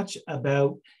so much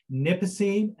about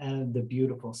Nipissing and the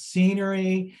beautiful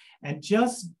scenery and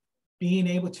just being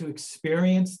able to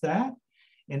experience that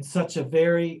in such a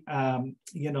very,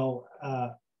 you know,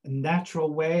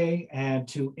 natural way and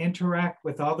to interact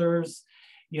with others,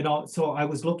 you know, so I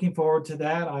was looking forward to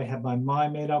that. I have my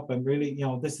mind made up. I'm really, you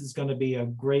know, this is going to be a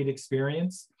great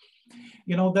experience.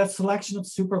 You know, that selection of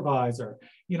supervisor,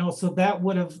 you know, so that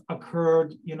would have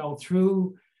occurred, you know,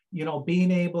 through, you know,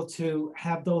 being able to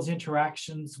have those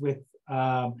interactions with,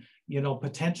 you know,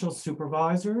 potential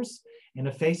supervisors in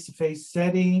a face-to-face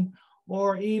setting,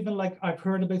 or even like I've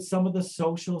heard about some of the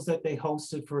socials that they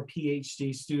hosted for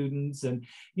PhD students, and,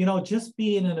 you know, just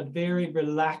being in a very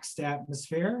relaxed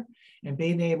atmosphere and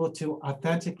being able to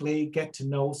authentically get to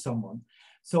know someone.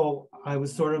 So I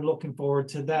was sort of looking forward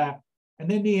to that. And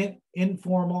then the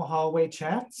informal hallway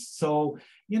chats. So,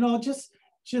 you know, just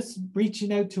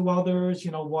reaching out to others,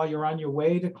 you know, while you're on your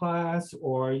way to class,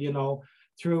 or, you know,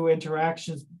 through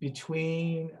interactions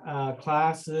between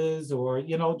classes, or,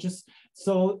 you know, just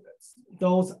so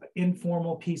those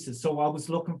informal pieces. So I was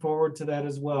looking forward to that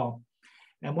as well.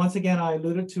 And once again, I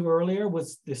alluded to earlier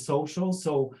was the social.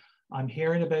 So I'm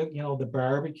hearing about, you know, the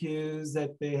barbecues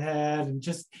that they had, and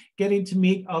just getting to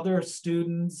meet other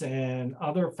students and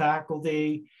other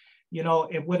faculty. You know,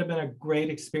 it would have been a great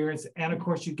experience. And of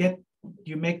course,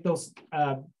 you make those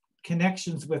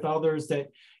connections with others that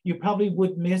you probably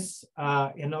would miss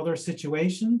in other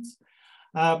situations.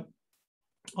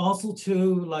 Also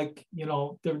too, like, you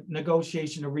know, the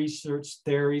negotiation of research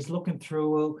theories, looking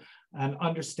through and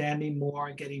understanding more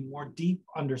and getting more deep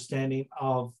understanding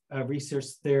of research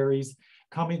theories,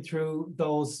 coming through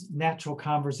those natural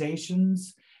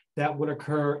conversations that would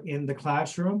occur in the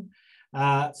classroom.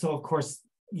 So of course,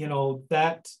 you know,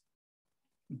 that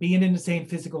being in the same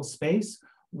physical space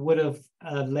would have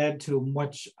led to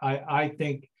much, I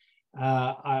think,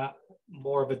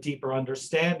 more of a deeper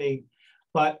understanding,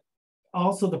 but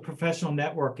also the professional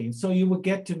networking. So you would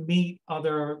get to meet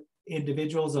other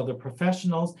individuals, other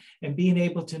professionals, and being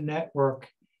able to network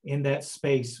in that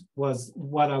space was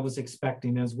what I was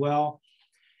expecting as well.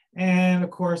 And of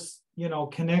course, you know,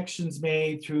 connections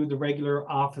made through the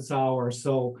regular office hours.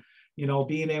 So, you know,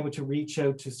 being able to reach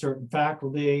out to certain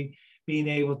faculty, being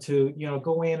able to, you know,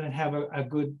 go in and have a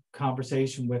good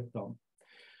conversation with them.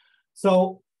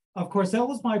 So, of course, that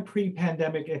was my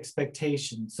pre-pandemic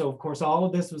expectation. So, of course, all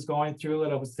of this was going through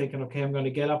it. I was thinking, okay, I'm going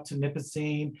to get up to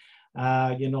Nipissing.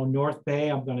 North Bay,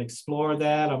 I'm going to explore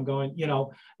that. I'm going,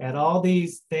 at all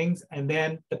these things. And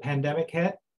then the pandemic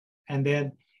hit, and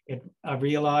then I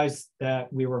realized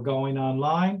that we were going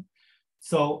online.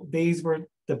 So these were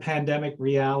the pandemic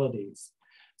realities.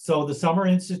 So the Summer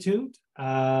Institute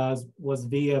was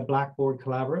via Blackboard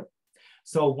Collaborate.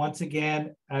 So once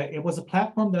again, it was a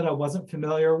platform that I wasn't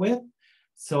familiar with.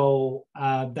 So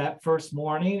that first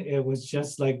morning, it was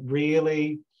just like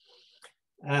really,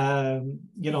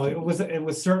 it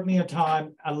was certainly a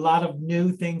time, a lot of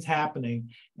new things happening.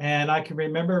 And I can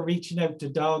remember reaching out to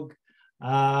Doug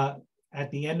at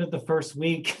the end of the first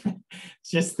week,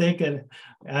 just thinking,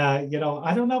 I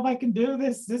don't know if I can do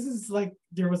this. This is like,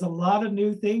 there was a lot of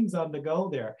new things on the go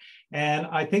there. And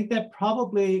I think that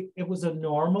probably it was a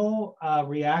normal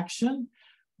reaction.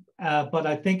 But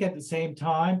I think at the same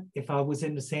time, if I was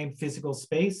in the same physical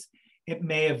space, it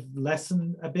may have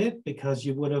lessened a bit because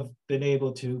you would have been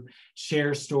able to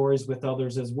share stories with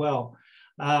others as well.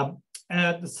 And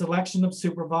the selection of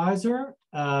supervisor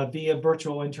via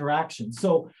virtual interaction.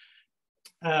 So,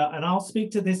 and I'll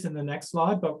speak to this in the next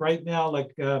slide, but right now,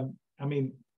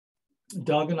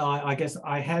 Doug and I guess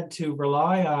I had to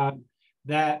rely on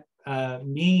that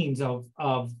means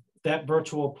of that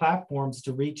virtual platforms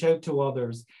to reach out to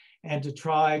others and to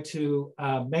try to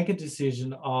make a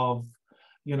decision of,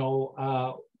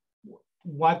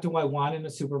 what do I want in a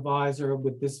supervisor?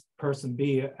 Would this person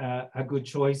be a good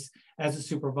choice as a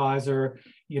supervisor?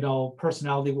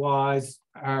 Personality-wise,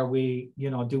 are we,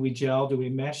 do we gel? Do we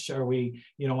mesh? Are we,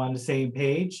 on the same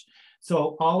page?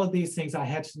 So all of these things I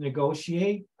had to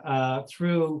negotiate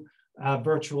through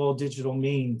virtual digital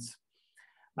means.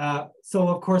 So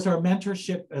of course our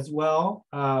mentorship as well,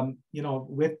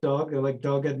 with Doug, like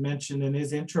Doug had mentioned in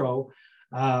his intro,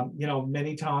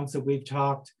 many times that we've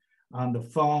talked on the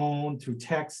phone, through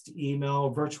text, email,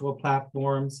 virtual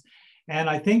platforms. And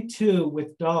I think too,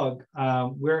 with Doug,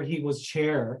 where he was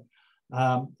chair,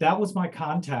 that was my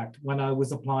contact when I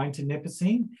was applying to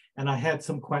Nipissing, and I had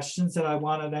some questions that I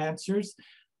wanted answers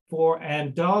for.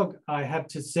 And Doug, I have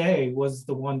to say, was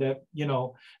the one that,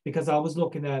 because I was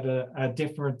looking at a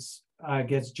different, I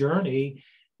guess, journey,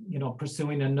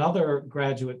 pursuing another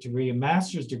graduate degree, a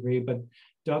master's degree. But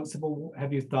Doug said, well,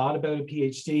 have you thought about a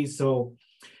PhD? So,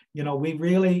 we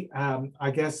really,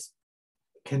 I guess,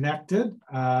 connected,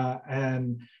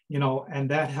 and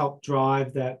that helped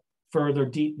drive that further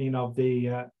deepening of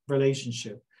the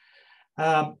relationship.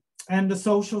 And the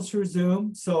socials through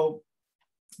Zoom. So,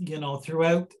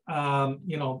 throughout,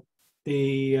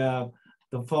 the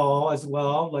fall as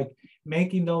well, like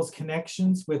making those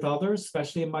connections with others,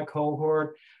 especially in my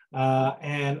cohort,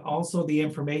 and also the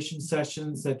information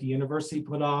sessions that the university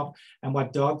put off and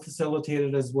what Doug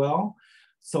facilitated as well.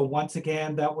 So once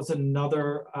again, that was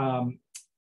another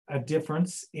a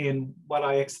difference in what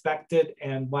I expected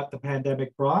and what the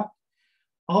pandemic brought.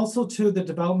 Also to the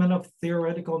development of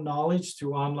theoretical knowledge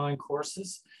through online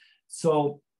courses.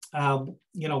 So,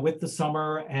 with the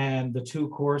summer and the 2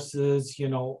 courses,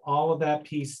 all of that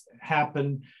piece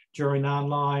happened during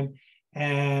online.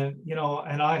 And,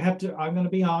 and I'm going to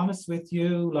be honest with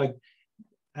you, like,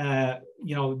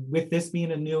 with this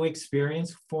being a new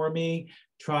experience for me,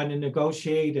 trying to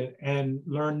negotiate and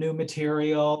learn new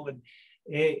material, and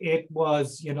it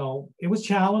was, it was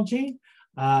challenging.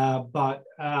 But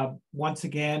once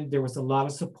again, there was a lot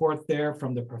of support there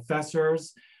from the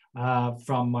professors,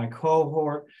 from my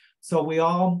cohort. So we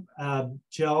all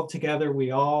gelled together.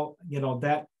 We all,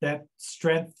 that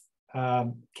strength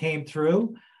came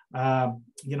through.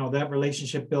 That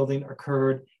relationship building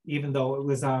occurred, even though it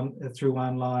was through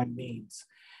online means.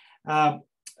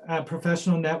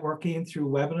 Professional networking through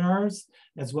webinars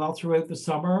as well throughout the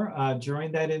summer.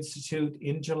 During that institute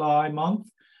in July month,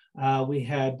 we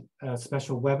had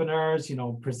special webinars,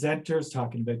 presenters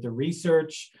talking about their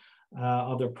research,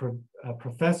 other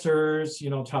professors,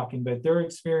 talking about their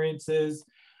experiences.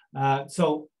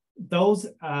 So those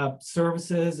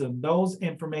services and those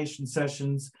information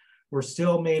sessions were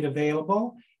still made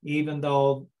available, even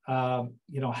though,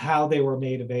 how they were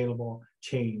made available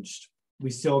changed. We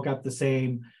still got the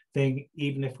same thing,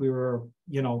 even if we were,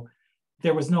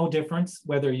 there was no difference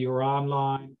whether you were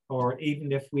online or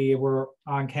even if we were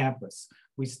on campus.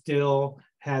 We still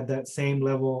had that same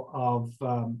level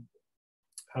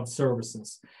of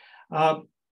services.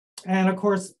 And of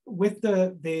course, with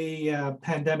the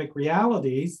pandemic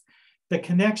realities, the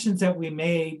connections that we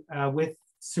made with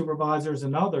supervisors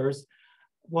and others,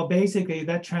 well, basically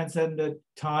that transcended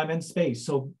time and space.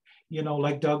 So,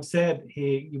 like Doug said,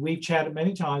 we've chatted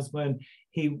many times when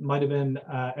he might have been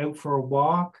out for a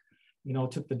walk,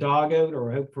 took the dog out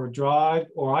or out for a drive,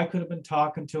 or I could have been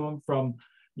talking to him from,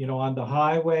 you know, on the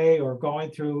highway or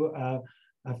going through a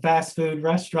fast food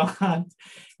restaurant,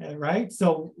 right?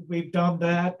 So we've done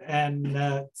that,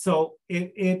 and so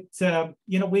you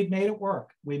know, we've made it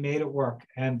work. We made it work,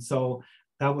 and so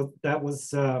that was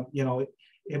you know,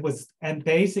 it was, and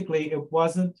basically it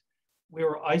wasn't. We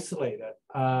were isolated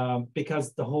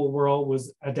because the whole world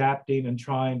was adapting and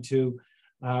trying to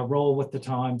roll with the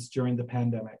times during the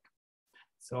pandemic.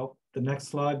 So the next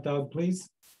slide, Doug, please.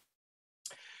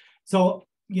 So,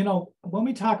 you know, when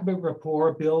we talk about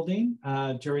rapport building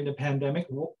during the pandemic,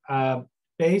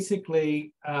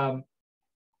 basically,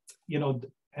 you know,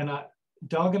 and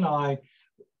Doug and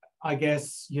I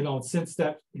guess, you know, since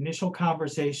that initial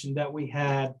conversation that we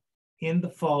had in the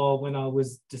fall when I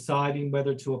was deciding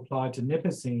whether to apply to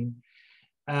Nipissing,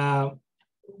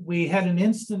 we had an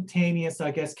instantaneous,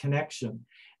 I guess, connection.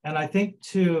 And I think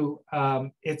too,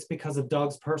 it's because of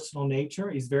Doug's personal nature.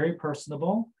 He's very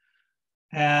personable.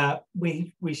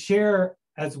 We share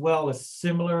as well a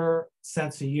similar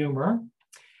sense of humor.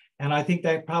 And I think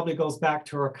that probably goes back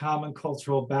to our common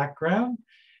cultural background.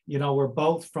 You know, we're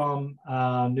both from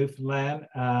Newfoundland.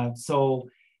 So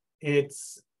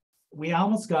we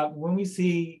almost got, when we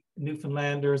see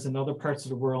Newfoundlanders and other parts of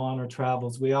the world on our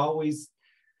travels,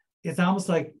 it's almost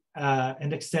like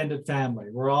an extended family.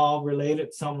 We're all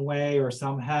related some way or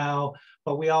somehow,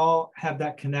 but we all have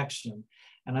that connection.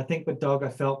 And I think with Doug, I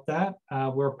felt that.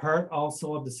 We're part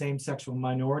also of the same sexual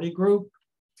minority group.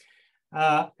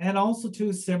 And also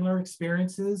too, similar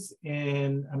experiences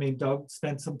I mean, Doug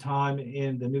spent some time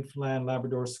in the Newfoundland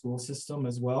Labrador school system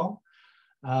as well.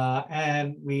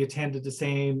 And we attended the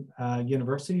same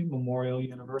university, Memorial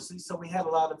University. So we had a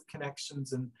lot of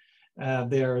connections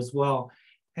there as well.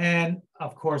 And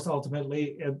of course,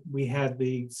 ultimately, we had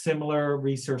the similar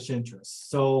research interests.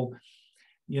 So,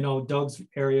 you know, Doug's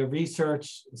area of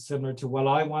research is similar to what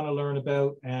I want to learn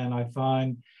about. And I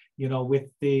find, you know, with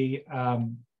the,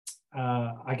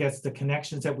 I guess, the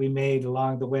connections that we made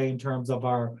along the way in terms of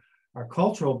our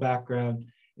cultural background,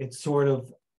 it sort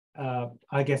of,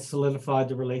 I guess, solidified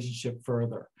the relationship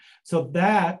further. So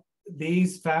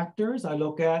these factors I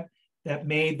look at that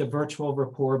made the virtual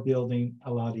rapport building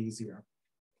a lot easier.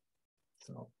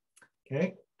 So,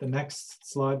 okay, the next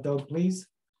slide, Doug, please.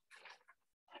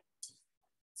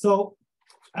 So,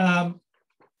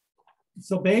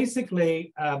 so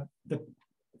basically,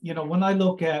 you know, when I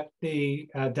look at the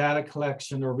data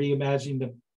collection or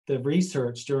reimagining the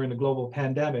research during the global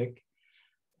pandemic,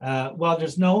 well,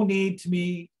 there's no need to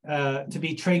be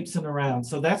traipsing around.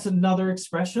 So that's another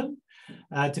expression.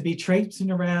 To be traipsing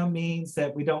around means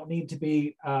that we don't need to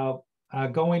be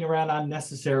going around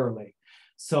unnecessarily.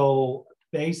 So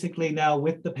basically now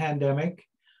with the pandemic,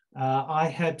 I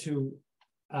had to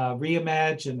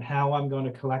reimagine how I'm going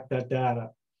to collect that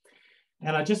data.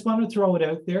 And I just want to throw it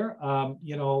out there.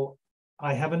 You know,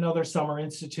 I have another summer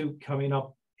institute coming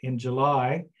up in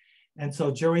July. And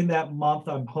so during that month,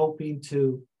 I'm hoping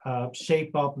to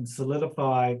shape up and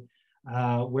solidify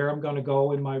where I'm going to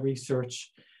go in my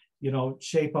research, you know,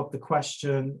 shape up the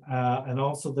question and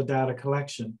also the data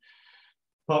collection.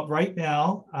 But right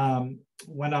now,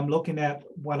 when I'm looking at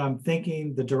what I'm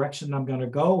thinking, the direction I'm going to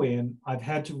go in, I've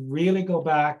had to really go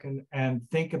back and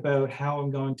think about how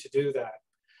I'm going to do that.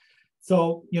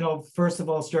 So, you know, first of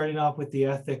all, starting off with the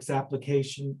ethics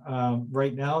application,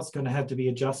 right now it's going to have to be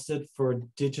adjusted for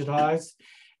digitized.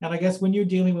 And I guess when you're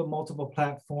dealing with multiple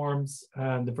platforms,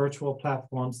 the virtual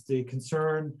platforms, the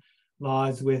concern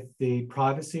lies with the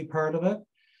privacy part of it.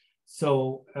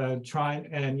 So trying,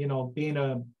 and, you know, being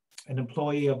an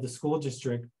employee of the school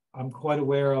district, I'm quite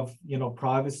aware of, you know,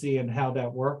 privacy and how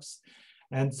that works.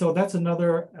 And so that's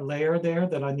another layer there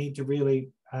that I need to really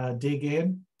dig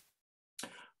in.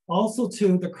 Also,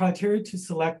 too, the criteria to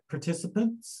select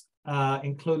participants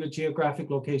include a geographic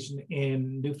location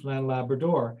in Newfoundland,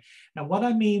 Labrador. And what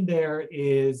I mean there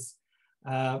is,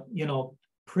 you know,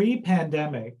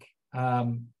 pre-pandemic,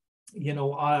 you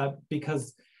know,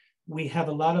 because we have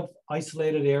a lot of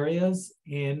isolated areas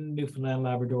in Newfoundland,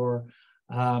 Labrador.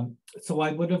 So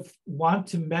I would have want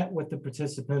to met with the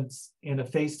participants in a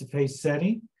face-to-face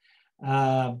setting.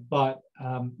 But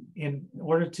in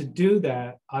order to do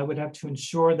that, I would have to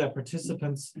ensure that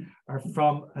participants are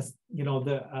from, you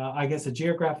know, I guess a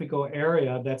geographical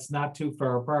area that's not too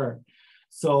far apart.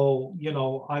 So, you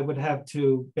know, I would have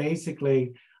to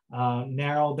basically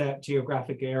narrow that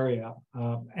geographic area.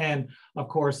 And of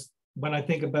course, when I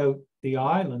think about the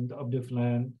island of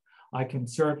Newfoundland, I can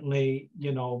certainly,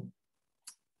 you know,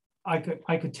 I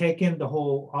could take in the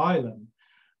whole island.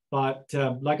 But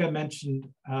like I mentioned,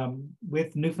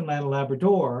 with Newfoundland and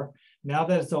Labrador, now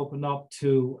that it's opened up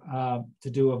to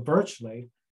do it virtually,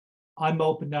 I'm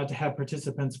open now to have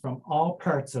participants from all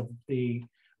parts of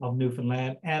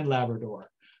Newfoundland and Labrador.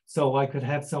 So I could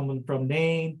have someone from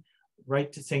Nain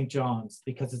right to St. John's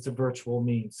because it's a virtual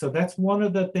means. So that's one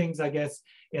of the things, I guess,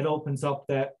 it opens up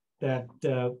that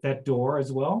door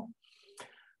as well.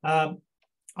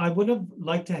 I would have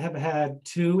liked to have had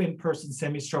 2 in-person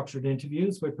semi-structured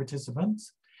interviews with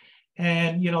participants.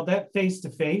 And, that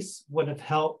face-to-face would have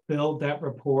helped build that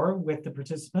rapport with the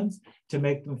participants to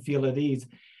make them feel at ease.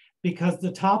 Because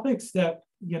the topics that,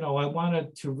 I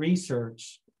wanted to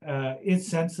research is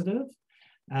sensitive.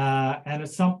 And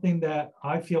it's something that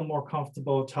I feel more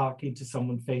comfortable talking to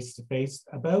someone face-to-face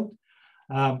about.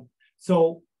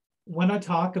 So when I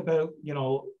talk about,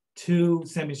 2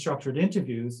 semi-structured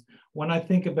interviews, when I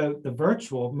think about the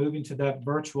virtual, moving to that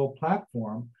virtual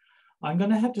platform, I'm going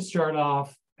to have to start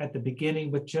off at the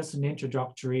beginning with just an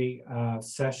introductory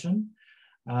session,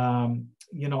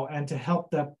 and to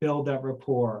help that build that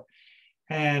rapport.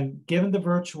 And given the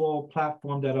virtual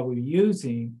platform that I will be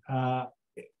using,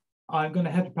 I'm going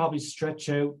to have to probably stretch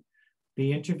out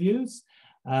the interviews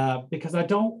because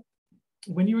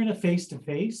when you're in a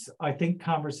face-to-face, I think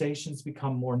conversations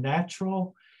become more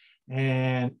natural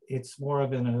and it's more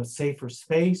of in a safer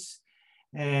space.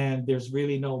 And there's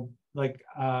really no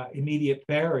immediate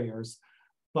barriers.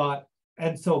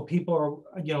 And so people are,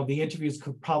 the interviews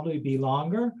could probably be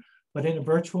longer, but in a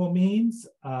virtual means,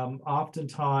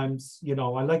 oftentimes,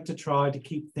 I like to try to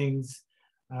keep things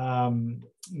not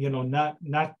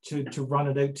to run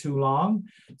it out too long.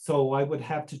 So I would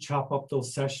have to chop up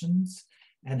those sessions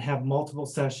and have multiple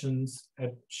sessions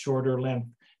at shorter length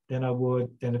than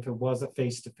if it was a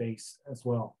face-to-face as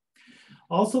well.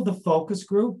 Also the focus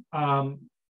group,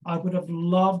 I would have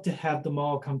loved to have them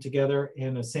all come together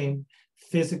in the same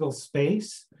physical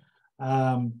space,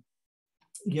 and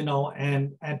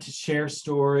to share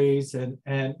stories and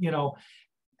I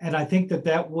think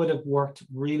that would have worked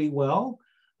really well.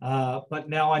 But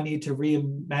now I need to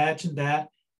reimagine that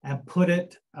and put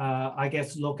it, I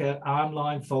guess, look at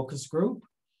online focus group.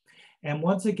 And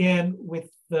once again, with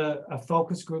a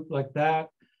focus group like that,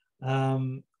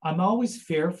 I'm always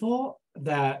fearful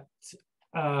that,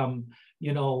 all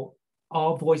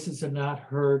voices are not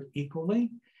heard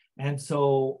equally. And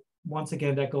so once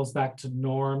again, that goes back to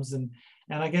norms. And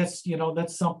I guess,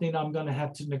 that's something I'm going to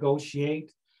have to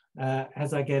negotiate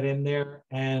as I get in there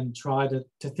and try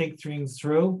to think things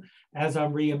through as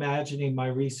I'm reimagining my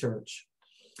research.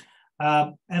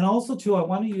 And also too, I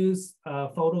want to use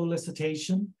photo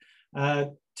elicitation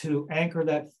to anchor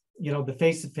that, the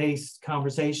face-to-face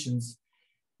conversations.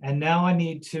 And now I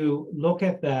need to look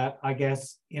at that, I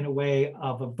guess, in a way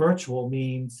of a virtual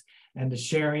means and the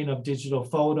sharing of digital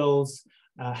photos.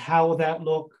 How will that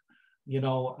look?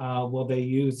 Will they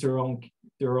use their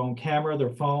own camera,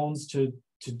 their phones to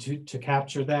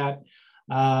capture that?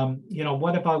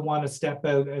 What if I want to step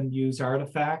out and use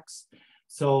artifacts?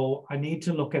 So I need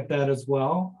to look at that as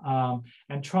well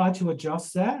and try to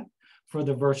adjust that for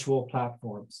the virtual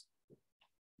platforms.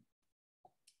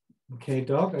 Okay,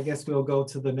 Doug, I guess we'll go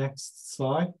to the next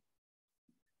slide.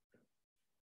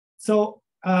 So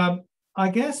I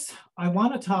guess I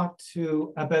want to talk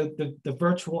about the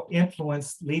virtual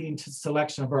influence leading to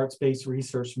selection of arts-based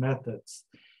research methods.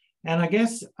 And I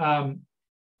guess I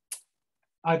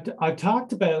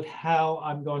talked about how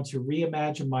I'm going to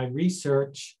reimagine my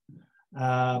research,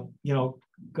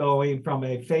 going from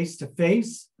a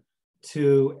face-to-face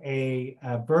to a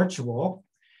virtual.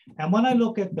 And when I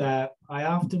look at that, I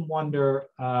often wonder,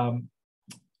 how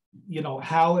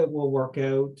it will work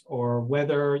out or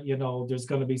whether, there's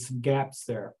going to be some gaps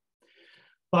there.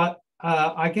 But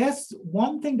I guess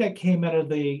one thing that came out of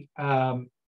the,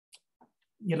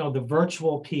 the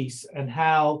virtual piece and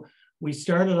how we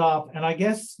started off, and I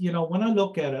guess, when I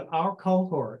look at it, our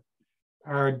cohort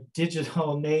are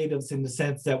digital natives in the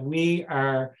sense that we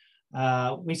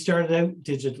started out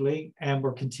digitally and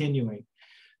we're continuing.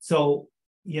 So,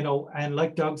 and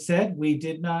like Doug said, we've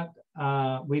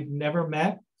never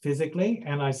met physically.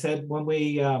 And I said, when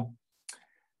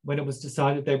it was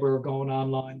decided that we were going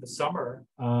online this summer,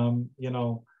 there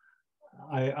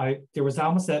was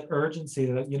almost that urgency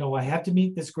that, I have to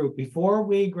meet this group before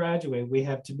we graduate, we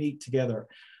have to meet together.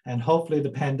 And hopefully the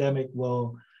pandemic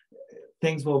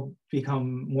things will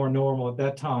become more normal at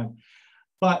that time.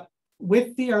 But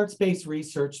with the arts-based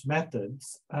research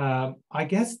methods, I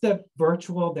guess the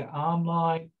virtual, the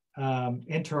online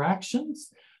interactions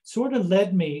sort of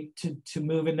led me to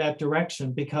move in that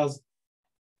direction, because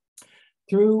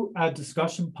through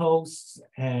discussion posts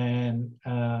and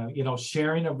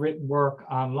sharing of written work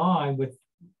online with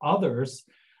others,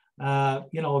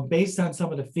 based on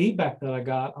some of the feedback that I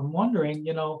got, I'm wondering,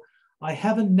 I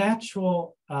have a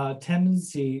natural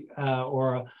tendency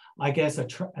or I guess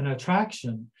an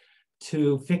attraction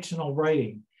to fictional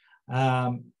writing.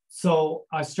 So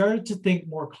I started to think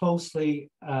more closely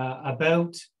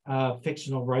about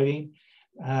fictional writing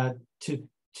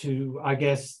to I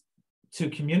guess, to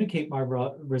communicate my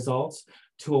results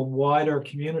to a wider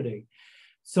community.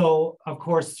 So, of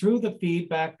course, through the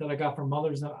feedback that I got from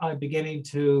others, I'm beginning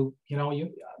to,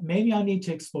 maybe I need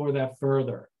to explore that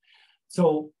further.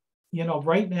 So,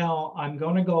 right now I'm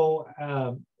going to go,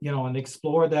 and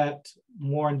explore that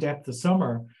more in depth this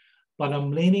summer, but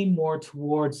I'm leaning more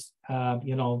towards,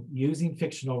 using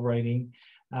fictional writing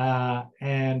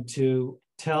and to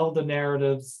tell the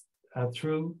narratives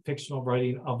through fictional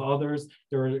writing of others,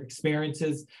 their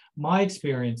experiences, my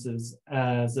experiences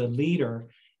as a leader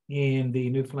in the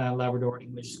Newfoundland Labrador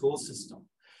English school system.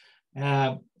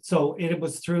 So it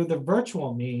was through the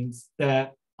virtual means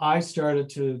that I started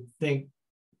to think,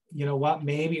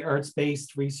 maybe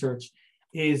arts-based research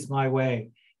is my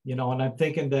way, and I'm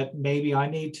thinking that maybe I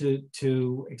need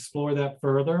to explore that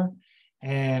further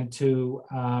and to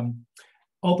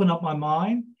open up my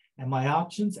mind and my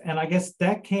options. And I guess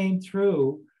that came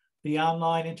through the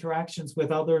online interactions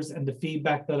with others and the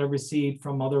feedback that I received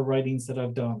from other writings that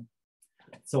I've done.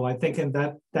 So I think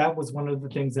that was one of the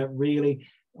things that really,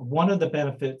 one of the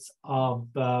benefits of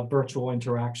virtual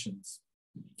interactions.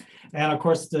 And of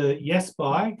course, the yes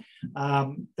by,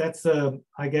 that's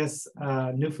I guess,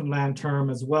 Newfoundland term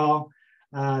as well.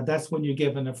 That's when you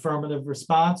give an affirmative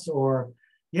response or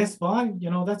yes by,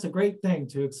 that's a great thing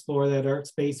to explore that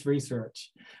arts-based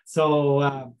research. So,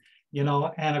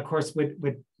 and of course,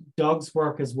 with Doug's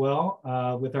work as well,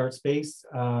 with arts-based,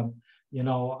 I'm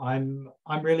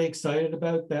really excited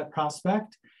about that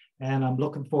prospect, and I'm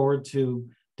looking forward to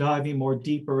diving more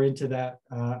deeper into that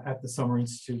at the Summer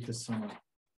Institute this summer.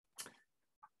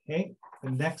 Okay,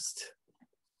 the next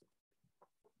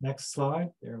slide,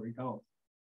 there we go.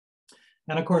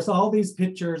 And of course, all these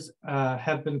pictures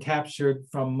have been captured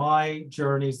from my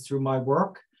journeys through my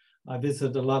work. I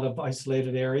visited a lot of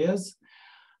isolated areas.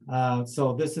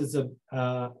 So this is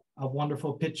a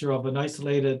wonderful picture of an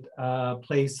isolated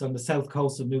place on the south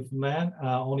coast of Newfoundland,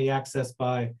 only accessed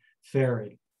by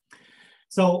ferry.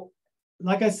 So,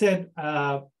 like I said,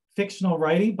 fictional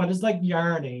writing, but it's like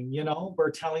yarning, we're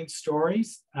telling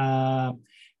stories.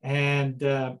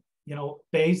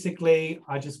 Basically,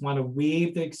 I just want to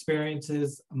weave the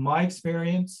experiences, my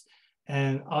experience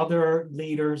and other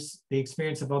leaders, the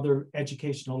experience of other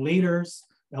educational leaders,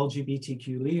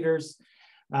 LGBTQ leaders,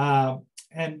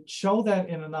 and show that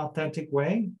in an authentic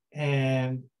way.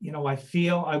 And, I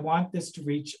feel I want this to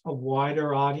reach a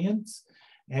wider audience.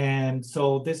 And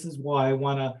so this is why I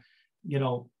want to,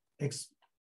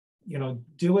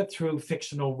 do it through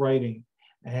fictional writing.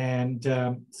 And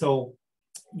so,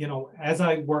 as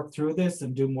I work through this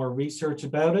and do more research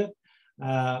about it,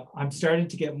 I'm starting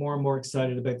to get more and more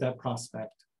excited about that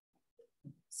prospect.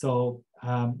 So,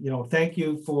 thank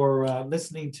you for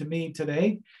listening to me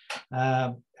today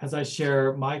as I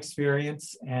share my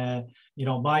experience and,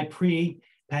 my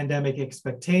pre-pandemic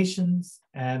expectations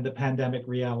and the pandemic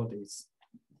realities.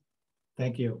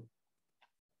 Thank you.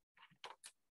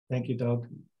 Thank you, Doug.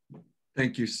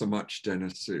 Thank you so much,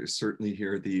 Dennis. Certainly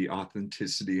hear the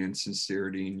authenticity and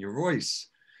sincerity in your voice.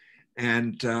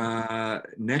 And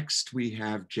next we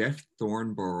have Jeff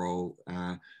Thornborrow,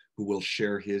 who will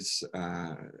share his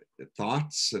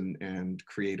thoughts and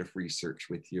creative research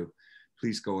with you.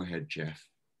 Please go ahead, Jeff.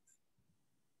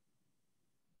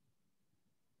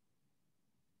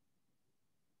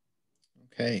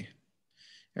 Okay.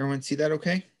 Everyone see that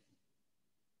okay?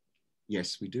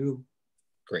 Yes, we do.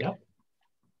 Great. Yep.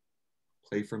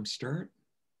 Play from start.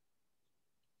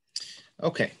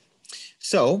 Okay.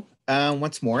 So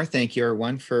once more, thank you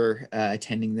everyone for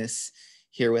attending this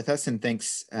here with us, and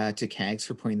thanks to CAGS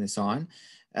for putting this on.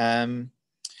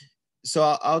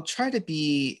 So I'll try to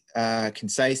be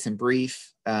concise and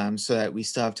brief so that we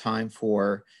still have time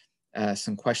for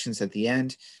some questions at the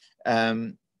end.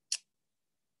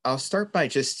 I'll start by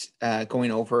just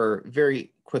going over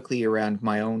very quickly around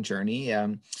my own journey.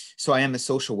 So I am a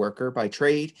social worker by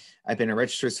trade. I've been a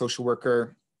registered social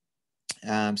worker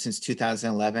since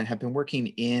 2011, have been working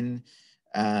in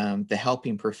the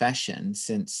helping profession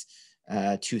since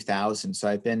 2000. So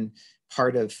I've been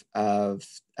part of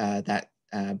that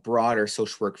broader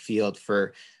social work field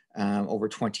for over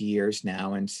 20 years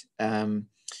now. And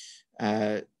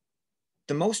the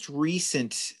most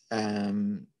recent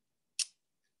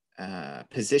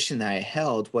position that I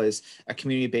held was a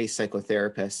community-based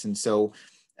psychotherapist. And so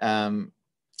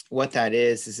what that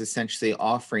is essentially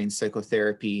offering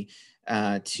psychotherapy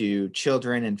to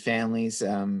children and families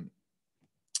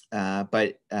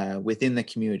but within the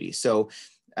community. So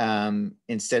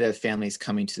instead of families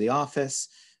coming to the office,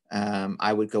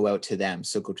 I would go out to them,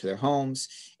 so go to their homes.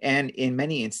 And in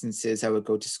many instances, I would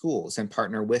go to schools and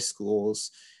partner with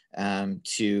schools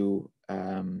to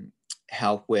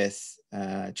help with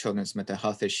children's mental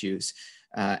health issues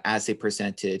as they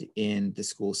presented in the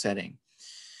school setting.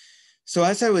 So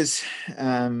as I was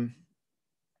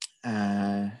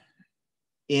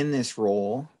in this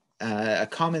role, a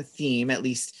common theme, at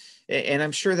least, and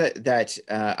I'm sure that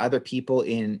other people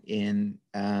in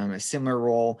a similar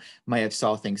role might have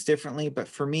saw things differently, but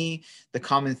for me, the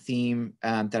common theme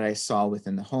that I saw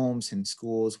within the homes and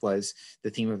schools was the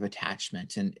theme of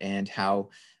attachment and how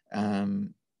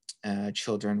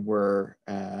children were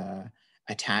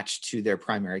attached to their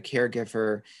primary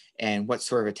caregiver, and what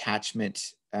sort of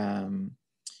attachment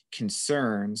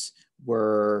concerns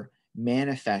were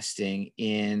manifesting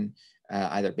in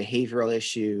either behavioral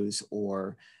issues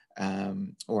or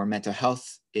mental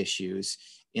health issues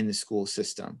in the school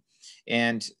system.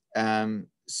 And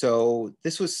so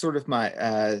this was sort of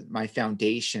my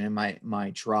foundation and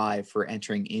my drive for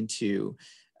entering into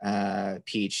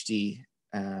PhD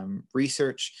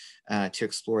research to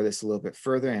explore this a little bit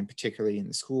further, and particularly in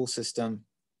the school system.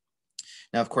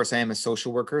 Now, of course, I am a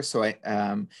social worker, so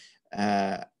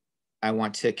I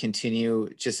want to continue,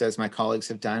 just as my colleagues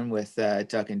have done with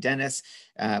Doug and Dennis,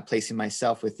 placing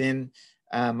myself within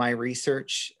my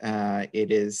research.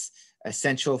 It is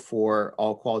essential for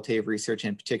all qualitative research,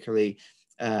 and particularly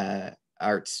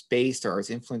arts-based or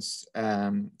arts-influenced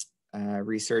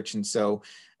research. And so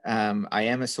I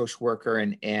am a social worker,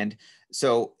 and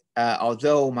so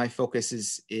although my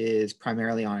focus is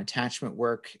primarily on attachment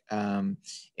work and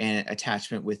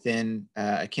attachment within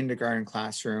a kindergarten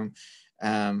classroom,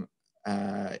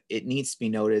 it needs to be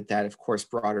noted that, of course,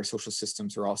 broader social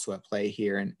systems are also at play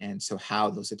here, and so how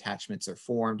those attachments are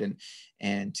formed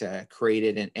and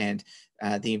created, and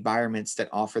the environments that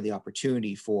offer the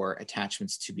opportunity for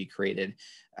attachments to be created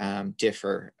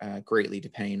differ greatly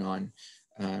depending on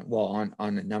on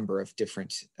a number of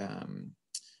different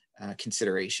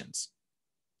considerations.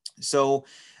 So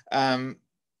there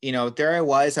I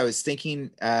was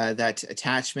thinking that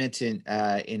attachment in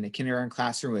a kindergarten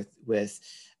classroom with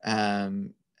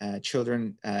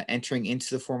children entering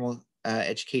into the formal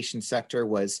education sector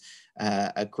was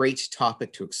a great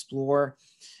topic to explore,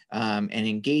 and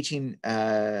engaging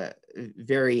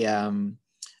very on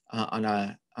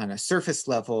a surface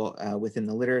level within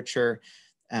the literature.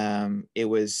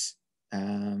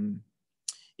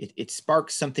 It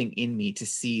sparked something in me to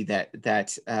see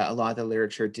that a lot of the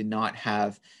literature did not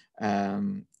have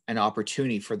an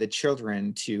opportunity for the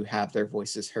children to have their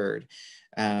voices heard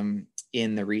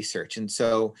in the research. And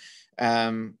so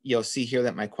you'll see here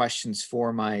that my questions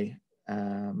for my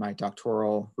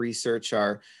doctoral research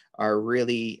are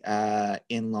really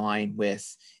in line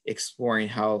with exploring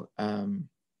how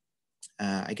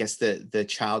I guess the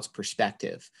child's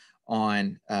perspective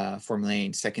on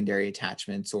formulating secondary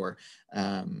attachments or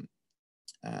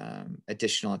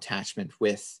additional attachment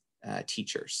with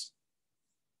teachers.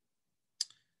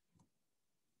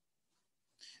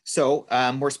 So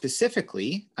more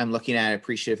specifically, I'm looking at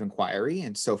appreciative inquiry.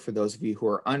 And so for those of you who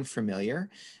are unfamiliar,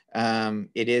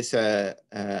 it is an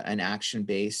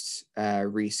action-based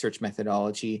research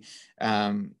methodology.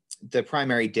 The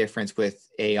primary difference with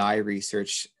AI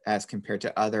research as compared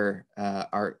to other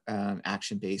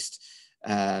action-based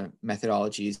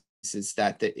methodologies is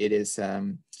that it is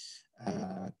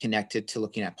connected to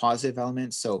looking at positive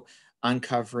elements. So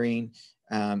uncovering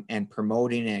and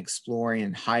promoting and exploring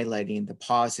and highlighting the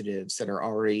positives that are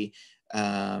already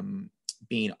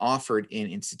being offered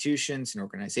in institutions and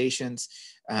organizations,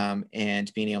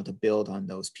 and being able to build on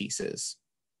those pieces.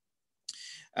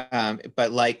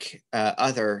 But like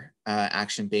other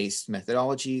action-based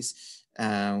methodologies,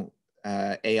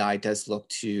 AI does look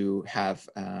to have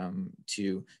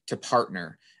to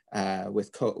partner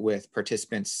with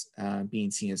participants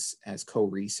being seen as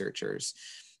co-researchers,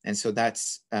 and so that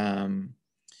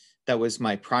was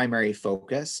my primary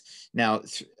focus. Now,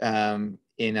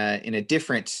 in a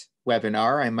different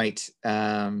webinar, I might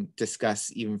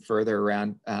discuss even further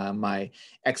around my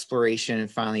exploration and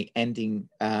finally ending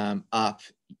up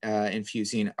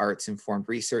infusing arts-informed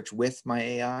research with my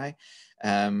AI.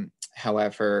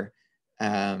 However,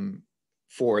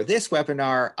 for this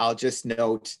webinar, I'll just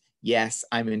note, yes,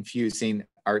 I'm infusing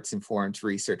arts-informed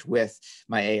research with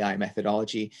my AI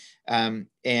methodology. And,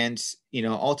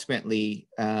 ultimately,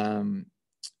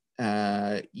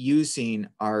 using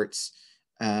arts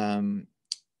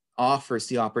offers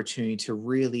the opportunity to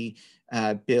really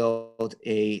build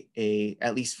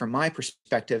at least from my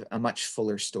perspective, a much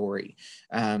fuller story.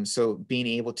 So being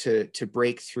able to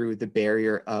break through the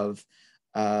barrier of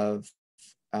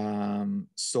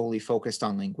solely focused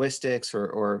on linguistics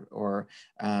or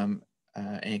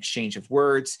an exchange of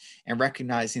words, and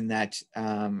recognizing that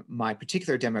my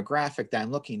particular demographic that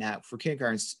I'm looking at for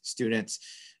kindergarten students,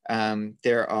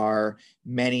 there are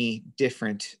many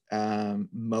different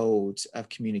modes of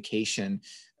communication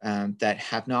that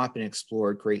have not been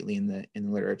explored greatly in the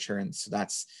literature, and so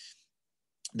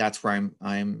that's where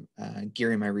I'm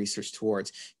gearing my research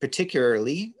towards.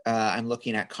 Particularly, I'm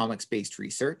looking at comics-based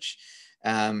research.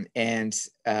 You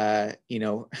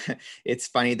know, it's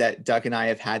funny that Doug and I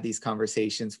have had these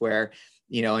conversations where,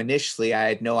 you know, initially I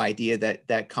had no idea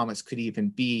that comics could even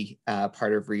be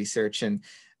part of research. And,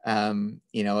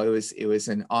 you know, it was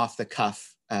an off the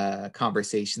cuff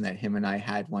conversation that him and I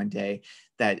had one day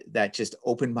that just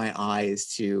opened my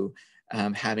eyes to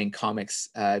having comics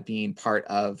being part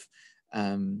of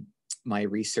my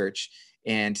research.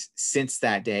 And since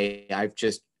that day, I've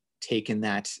just taken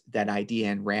that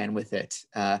idea and ran with it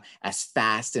as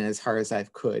fast and as hard as I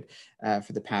could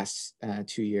for the past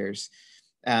 2 years.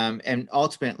 And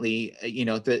ultimately, you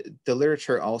know, the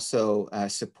literature also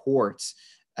supports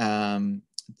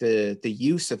the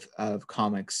use of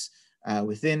comics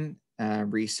within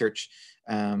research.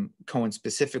 Cohen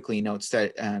specifically notes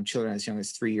that children as young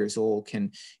as 3 years old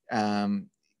can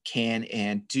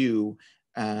and do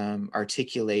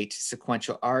articulate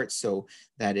sequential art. So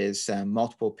that is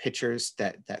multiple pictures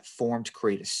that form to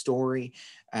create a story.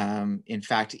 In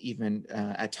fact, even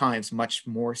at times, much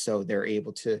more so, they're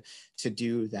able to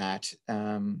do that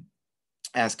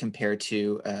as compared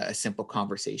to a simple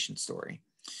conversation story.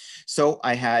 So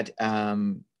I had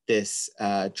this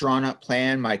drawn up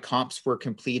plan. My comps were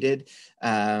completed.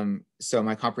 So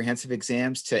my comprehensive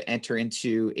exams to enter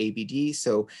into ABD.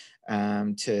 So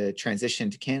to transition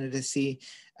to candidacy.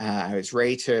 I was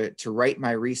ready to write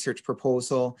my research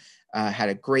proposal. Had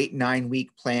a great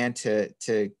 9-week plan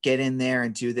to get in there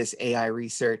and do this AI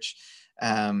research.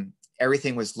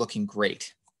 Everything was looking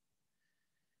great.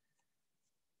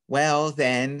 Well,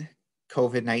 then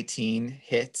COVID-19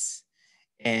 hits,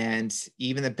 and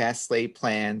even the best laid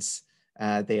plans,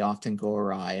 they often go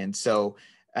awry. And so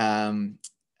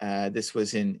this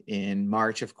was in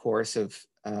March, of course, of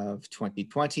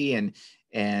 2020,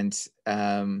 and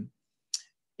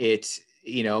it,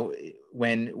 you know,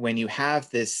 when you have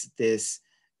this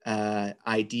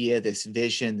idea, this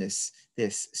vision, this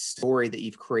story that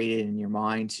you've created in your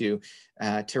mind to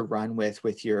run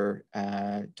with your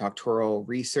doctoral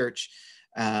research,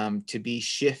 to be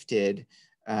shifted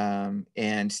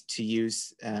and to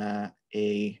use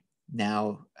a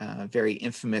now very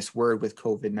infamous word with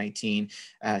COVID-19,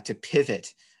 to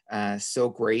pivot so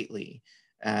greatly,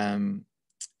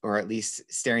 or at least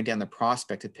staring down the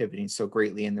prospect of pivoting so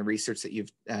greatly in the research that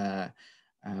you've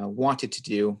wanted to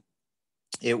do.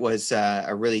 It was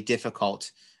a really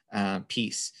difficult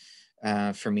piece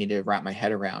for me to wrap my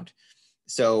head around.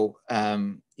 So,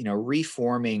 you know,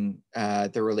 reforming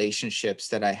the relationships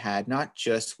that I had, not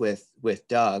just with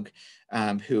Doug,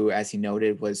 who, as he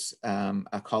noted, was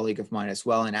a colleague of mine as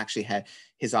well, and actually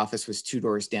his office was 2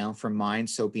 doors down from mine.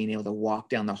 So being able to walk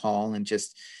down the hall and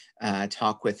just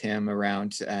talk with him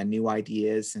around new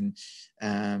ideas and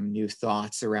new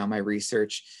thoughts around my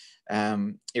research,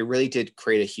 it really did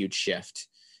create a huge shift.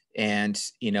 And,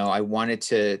 you know, I wanted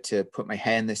to put my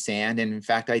head in the sand, and in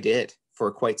fact, I did for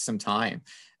quite some time.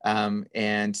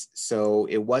 And so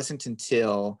it wasn't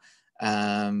until,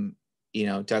 you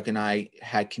know, Doug and I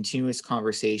had continuous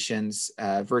conversations,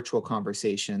 virtual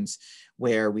conversations,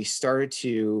 where we started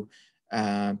to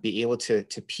be able to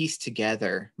piece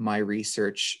together my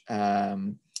research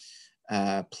plan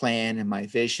and my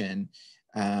vision,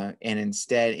 and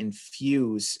instead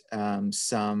infuse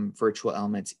some virtual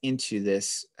elements into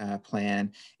this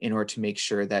plan in order to make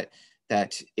sure that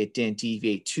it didn't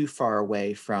deviate too far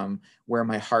away from where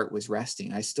my heart was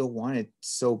resting. I still wanted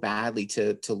so badly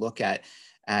to look at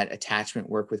attachment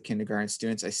work with kindergarten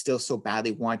students. I still so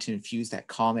badly want to infuse that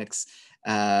comics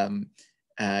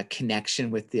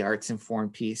connection with the arts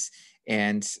informed piece.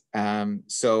 And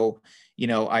so, you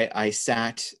know, I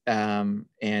sat and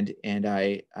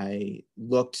I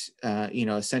looked, you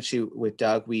know, essentially with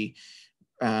Doug, we,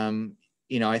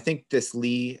 you know, I think this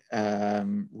Lee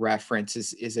reference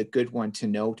is a good one to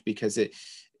note, because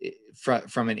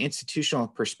from an institutional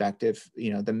perspective,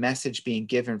 you know, the message being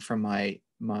given from my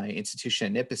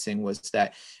institution at Nipissing was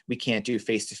that we can't do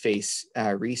face-to-face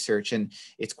research. And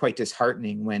it's quite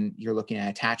disheartening when you're looking at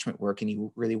attachment work and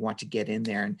you really want to get in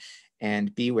there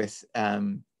and be with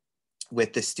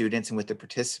with the students and with the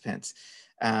participants.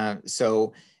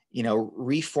 So, you know,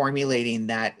 reformulating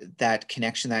that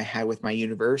connection that I had with my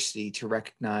university to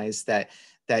recognize that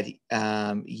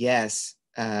yes,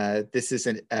 this is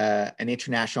an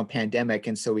international pandemic,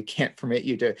 and so we can't permit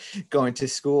you to go into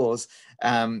schools,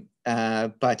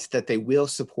 but that they will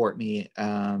support me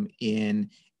in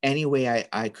any way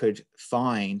I could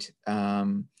find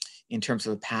in terms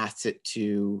of a path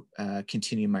to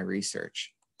continue my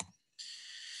research.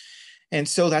 And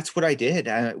so that's what I did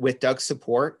with Doug's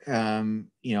support. You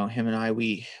know, him and I,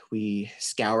 we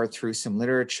scoured through some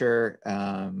literature,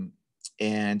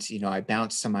 and you know, I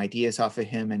bounced some ideas off of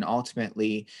him, and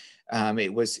ultimately,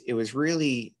 it was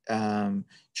really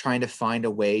trying to find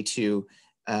a way to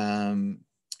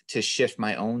shift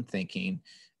my own thinking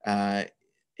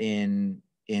in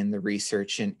the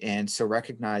research, and so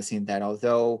recognizing that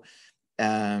although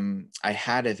I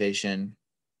had a vision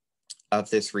of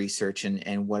this research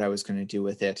and what I was going to do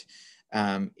with it,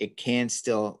 it can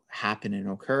still happen and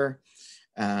occur,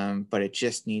 but it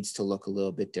just needs to look a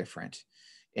little bit different.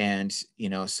 And, you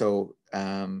know, so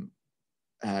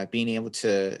being able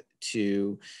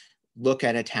to look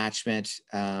at attachment,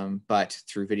 but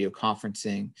through video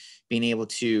conferencing, being able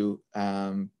to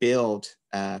build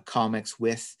comics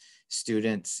with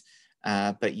students,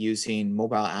 but using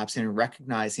mobile apps, and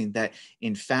recognizing that,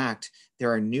 in fact,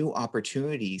 there are new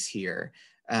opportunities here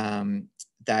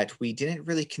that we didn't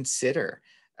really consider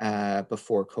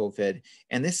before COVID.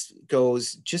 And this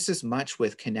goes just as much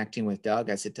with connecting with Doug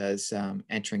as it does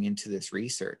entering into this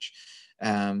research.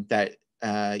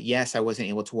 Yes, I wasn't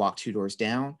able to walk 2 doors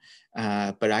down,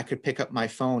 but I could pick up my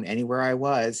phone anywhere I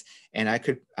was, and I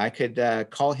could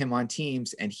call him on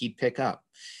Teams and he'd pick up.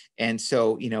 And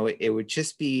so, you know, it would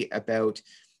just be about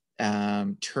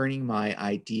turning my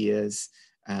ideas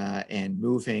and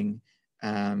moving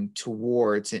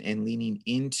towards and leaning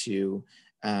into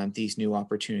these new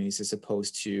opportunities, as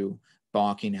opposed to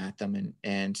balking at them.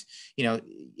 And you know,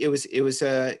 it was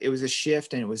a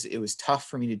shift, and it was tough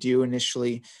for me to do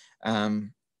initially, but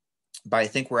I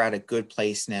think we're at a good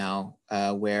place now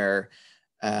where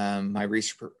my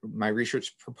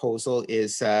research proposal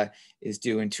is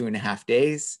due in 2.5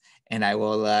 days, and I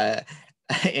will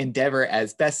endeavor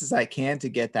as best as I can to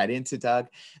get that into Doug.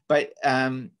 But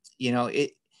you know,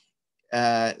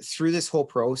 through this whole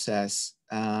process,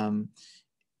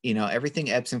 you know,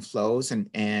 everything ebbs and flows,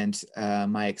 and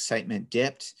my excitement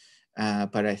dipped.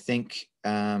 But I think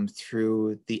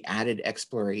through the added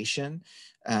exploration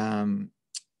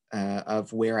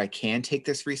of where I can take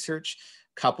this research,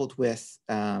 coupled with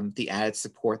the added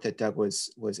support that Doug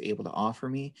was able to offer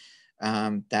me,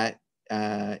 that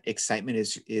excitement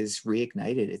is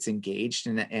reignited. It's engaged,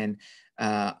 and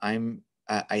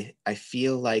I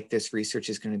feel like this research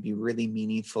is going to be really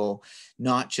meaningful,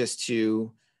 not just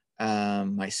to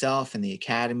myself and the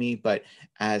academy, but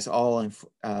as all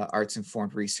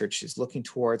arts-informed research is looking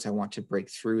towards. I want to break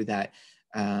through that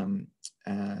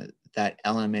that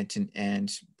element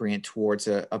and bring it towards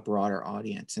a broader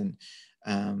audience. And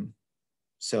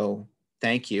so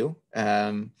thank you.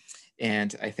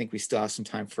 And I think we still have some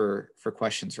time for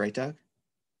questions, right, Doug?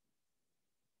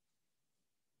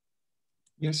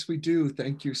 Yes, we do.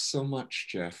 Thank you so much,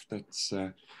 Jeff. That's,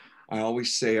 I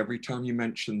always say every time you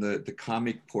mention the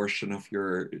comic portion of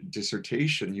your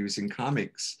dissertation using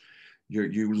comics,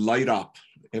 you light up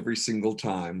every single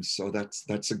time. So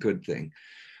that's a good thing.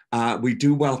 We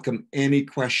do welcome any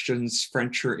questions,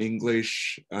 French or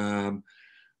English.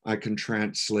 I can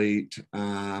translate.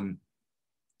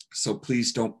 So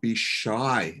please don't be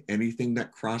shy. Anything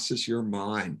that crosses your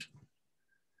mind.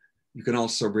 You can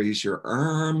also raise your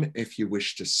arm if you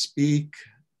wish to speak.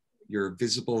 You're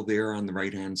visible there on the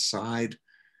right-hand side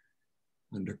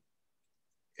under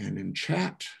and in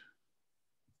chat.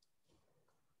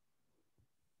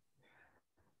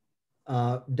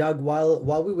 Doug,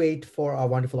 while we wait for our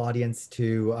wonderful audience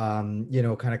to, you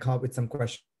know, kind of come up with some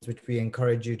questions, which we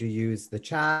encourage you to use the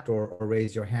chat or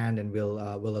raise your hand, and we'll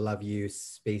allow you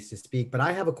space to speak. But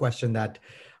I have a question that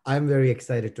I'm very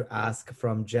excited to ask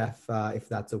from Jeff, if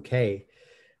that's okay.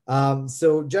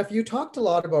 So Jeff, you talked a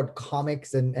lot about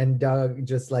comics, and Doug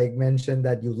just like mentioned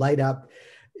that you light up.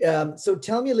 So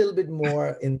tell me a little bit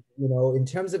more in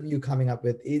terms of you coming up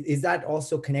with, is that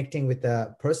also connecting with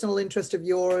the personal interest of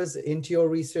yours into your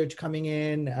research coming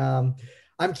in?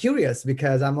 I'm curious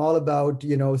because I'm all about,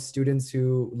 students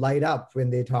who light up when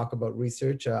they talk about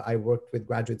research. I worked with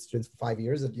graduate students for 5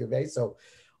 years at U of A, so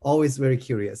always very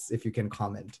curious if you can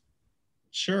comment.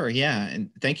 Sure, yeah, and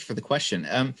thank you for the question.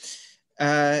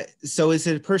 So is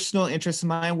it a personal interest of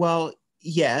mine? Well,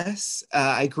 yes,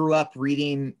 I grew up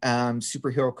reading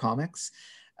superhero comics.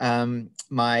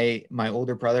 My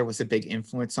older brother was a big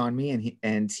influence on me,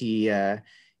 and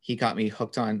he got me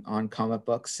hooked on comic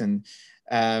books, and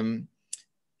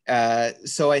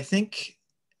so I think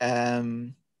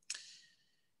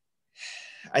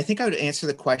I would answer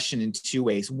the question in two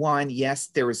ways. One, yes,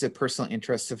 there was a personal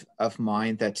interest of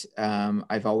mine that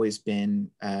I've always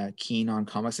been keen on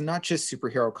comics, and not just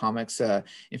superhero comics.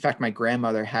 In fact, my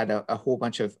grandmother had a whole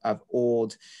bunch of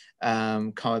old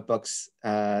comic books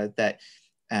that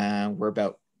were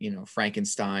about,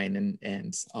 Frankenstein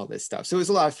and all this stuff. So it was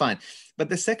a lot of fun. But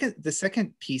the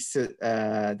second piece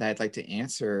that I'd like to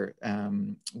answer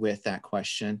with that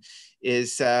question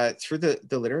is through the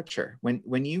literature.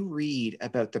 When you read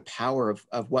about the power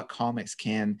of what comics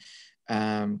can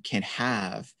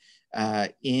have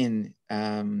in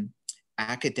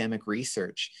academic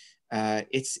research,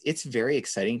 it's very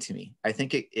exciting to me. I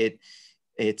think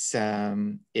it's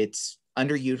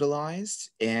underutilized,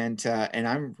 and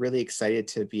I'm really excited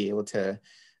to be able to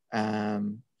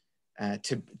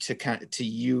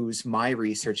use my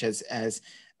research as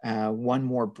one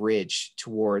more bridge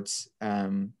towards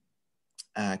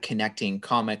connecting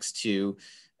comics to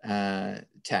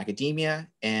academia,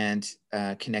 and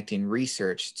connecting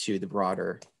research to the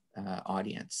broader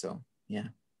audience. So yeah.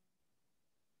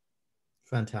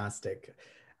 Fantastic.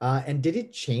 And did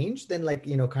it change then, like,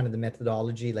 kind of the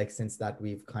methodology, like since that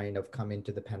we've kind of come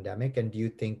into the pandemic? And do you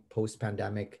think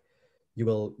post-pandemic you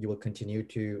will continue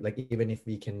to, like, even if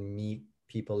we can meet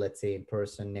people, let's say in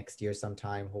person next year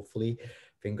sometime, hopefully,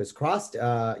 fingers crossed,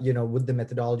 would the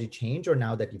methodology change? Or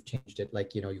now that you've changed it,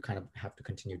 like, you kind of have to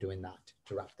continue doing that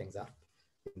to wrap things up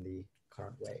in the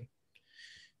current way?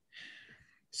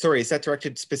 Sorry, is that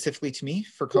directed specifically to me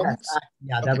for comics? Yes,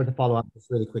 yeah, okay. That was a follow-up just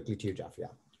really quickly to you, Jeff.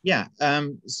 Yeah. Yeah.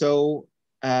 So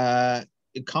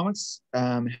comics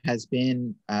has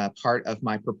been part of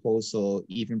my proposal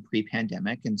even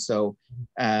pre-pandemic, and so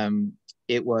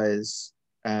it was.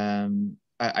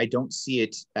 I don't see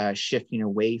it shifting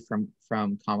away from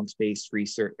comics-based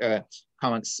research,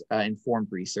 comics-informed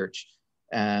research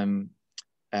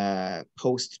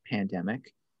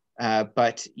post-pandemic.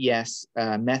 But yes,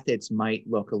 methods might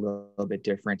look a little bit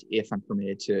different if I'm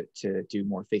permitted to do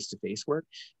more face-to-face work.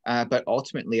 But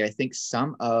ultimately, I think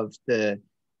some of the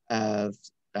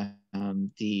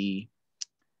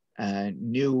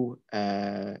new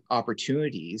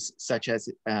opportunities, such as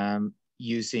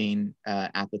using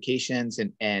applications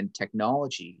and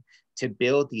technology to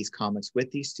build these comics with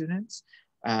these students,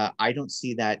 I don't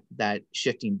see that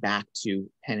shifting back to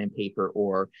pen and paper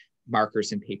or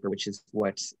markers and paper, which is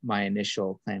what my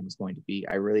initial plan was going to be.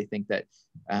 I really think that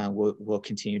we'll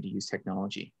continue to use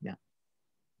technology. Yeah.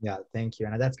 Yeah, thank you.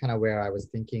 And that's kind of where I was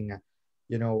thinking,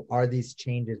 are these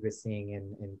changes we're seeing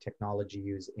in technology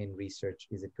use in research,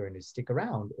 is it going to stick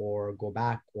around or go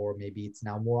back, or maybe it's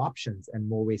now more options and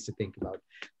more ways to think about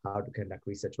how to conduct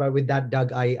research? But with that,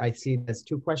 Doug, I see there's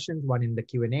two questions, one in the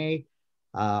Q&A,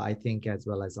 I think, as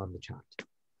well as on the chat.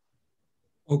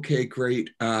 Okay, great.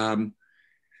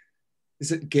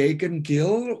 Is it Gagan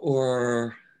Gill,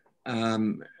 or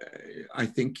I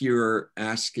think you're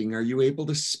asking, are you able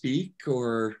to speak,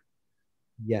 or?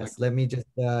 Yes, let me just,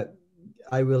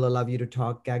 I will allow you to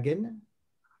talk, Gagan.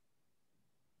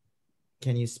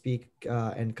 Can you speak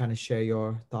and kind of share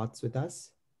your thoughts with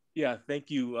us? Yeah, thank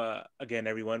you again,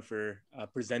 everyone, for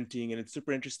presenting. And it's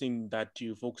super interesting that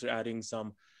you folks are adding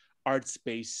some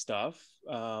arts-based stuff.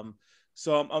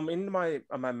 So I'm in my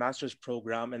master's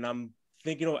program, and I'm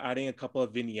thinking of adding a couple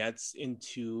of vignettes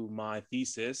into my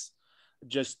thesis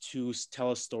just to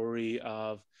tell a story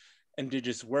of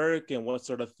Indigenous work and what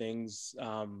sort of things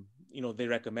they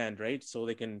recommend, right? So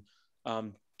they can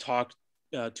talk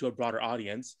to a broader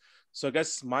audience. So I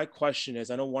guess my question is,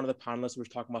 I know one of the panelists was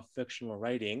talking about fictional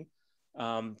writing.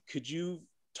 Could you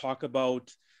talk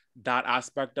about that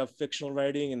aspect of fictional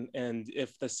writing, and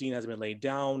if the scene has been laid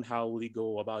down, how will you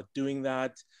go about doing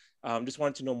that? Just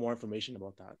wanted to know more information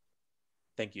about that.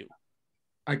 Thank you.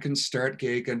 I can start,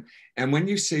 Gagan. And when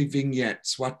you say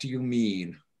vignettes, what do you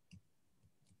mean?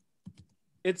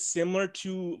 It's similar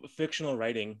to fictional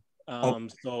writing.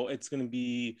 So it's going to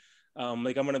be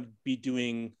like I'm going to be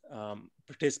doing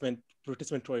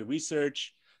participatory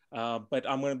research, but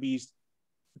I'm going to be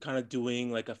kind of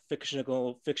doing like a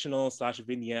fictional /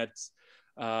 vignettes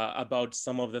about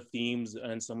some of the themes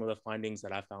and some of the findings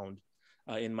that I found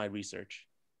in my research.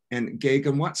 And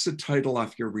Gagan, what's the title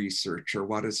of your research, or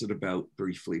what is it about,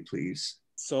 briefly, please?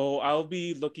 So I'll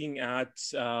be looking at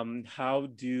how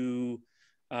do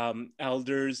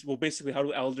elders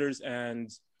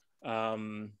and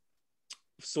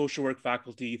social work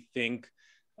faculty think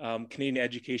Canadian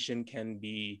education can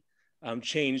be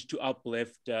change to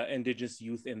uplift Indigenous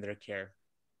youth in their care.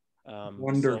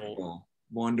 Wonderful,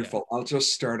 wonderful. Yeah. I'll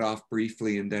just start off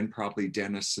briefly, and then probably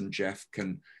Dennis and Jeff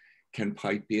can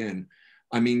pipe in.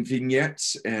 I mean,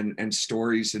 vignettes and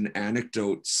stories and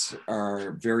anecdotes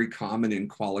are very common in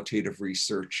qualitative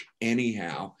research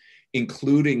anyhow,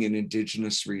 including in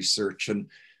Indigenous research. And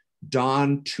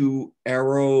Don Two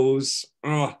Arrows,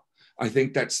 I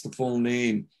think that's the full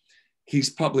name. He's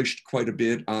published quite a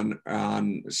bit on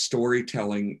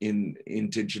storytelling in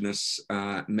Indigenous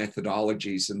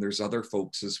methodologies, and there's other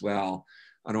folks as well.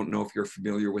 I don't know if you're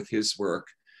familiar with his work.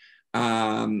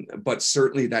 But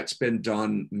certainly that's been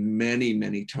done many,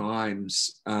 many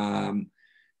times, and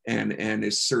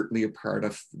is certainly a part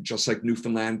of, just like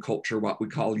Newfoundland culture, what we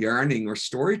call yarning or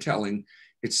storytelling.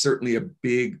 It's certainly a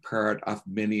big part of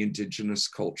many Indigenous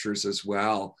cultures as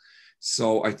well.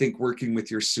 So I think working with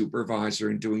your supervisor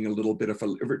and doing a little bit of a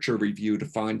literature review to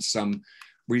find some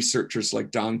researchers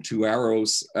like Don Two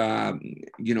Arrows,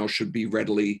 you know, should be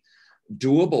readily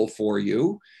doable for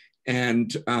you.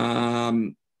 And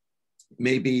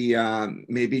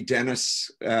maybe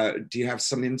Dennis, do you have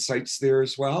some insights there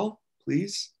as well,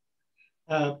 please?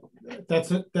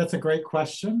 That's a great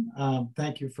question.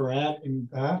 Thank you for adding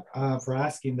that, for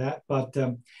asking that. But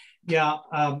yeah,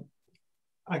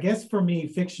 I guess for me,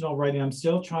 fictional writing, I'm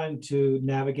still trying to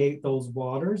navigate those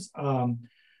waters.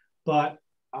 But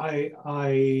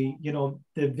you know,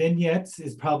 the vignettes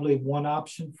is probably one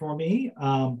option for me.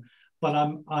 But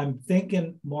I'm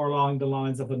thinking more along the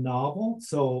lines of a novel.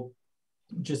 So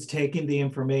just taking the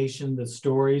information, the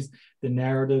stories, the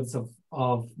narratives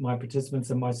of my participants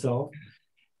and myself,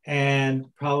 and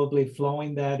probably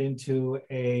flowing that into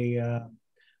a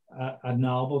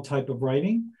novel type of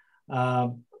writing.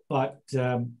 But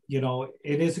you know,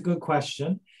 it is a good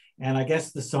question. And I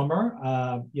guess the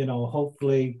summer, you know,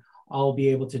 hopefully I'll be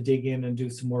able to dig in and do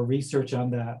some more research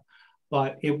on that.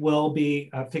 But it will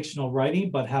be fictional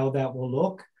writing, but how that will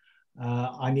look,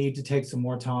 I need to take some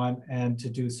more time and to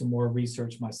do some more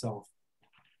research myself.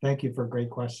 Thank you for a great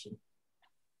question.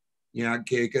 Yeah,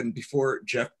 Gagan, before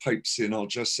Jeff pipes in, I'll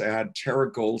just add Tara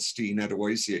Goldstein at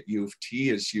OISE at U of T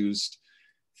has used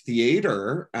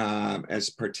theater as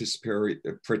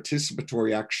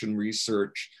participatory action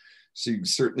research. So you can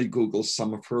certainly Google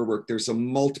some of her work. There's a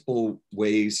multiple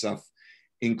ways of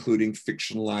including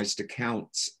fictionalized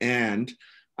accounts. And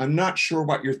I'm not sure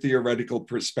what your theoretical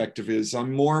perspective is.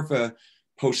 I'm more of a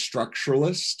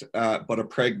post-structuralist, but a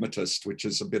pragmatist, which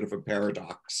is a bit of a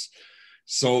paradox.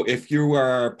 So if you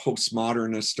are a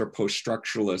postmodernist or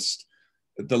post-structuralist,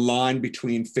 the line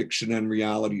between fiction and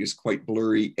reality is quite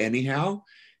blurry anyhow.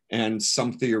 And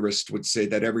some theorists would say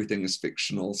that everything is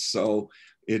fictional. So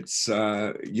it's,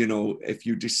 you know, if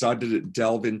you decide to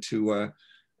delve into a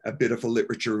bit of a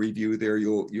literature review there,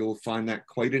 you'll find that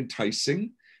quite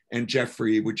enticing. And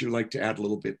Jeffrey, would you like to add a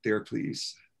little bit there,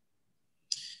 please?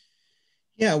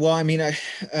 Yeah, well, I mean, I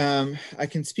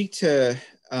can speak to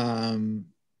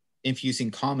infusing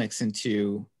comics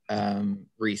into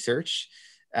research,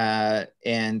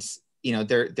 and you know,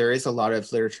 there is a lot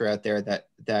of literature out there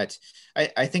that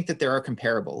I think that there are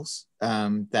comparables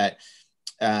that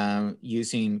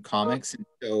using comics. And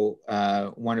so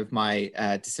one of my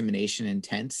dissemination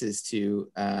intents is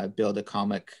to build a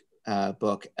comic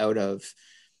book out of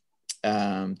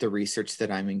the research that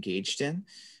I'm engaged in.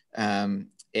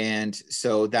 And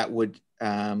so that would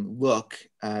look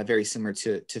very similar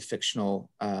to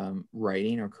fictional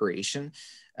writing or creation,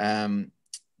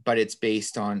 but it's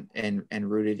based on and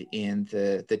rooted in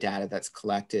the data that's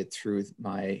collected through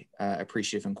my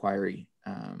appreciative inquiry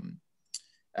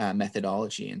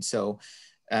methodology. And so,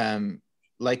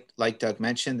 like Doug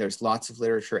mentioned, there's lots of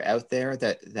literature out there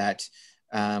that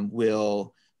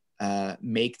will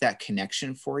make that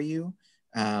connection for you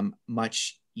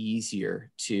much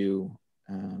easier to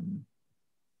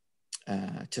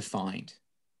find.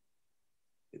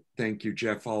 Thank you,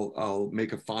 Jeff. I'll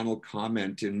make a final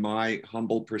comment. In my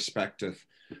humble perspective,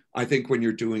 I think when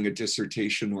you're doing a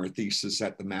dissertation or a thesis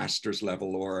at the master's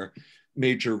level or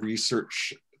major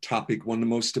research topic, one of the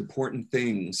most important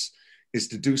things is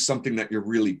to do something that you're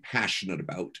really passionate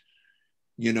about,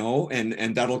 you know,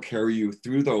 and that'll carry you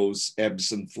through those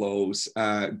ebbs and flows.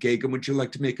 Gagan, would you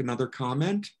like to make another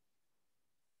comment?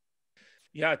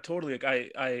 Yeah, totally.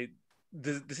 Like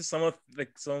this is some of the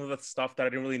stuff that I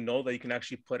didn't really know that you can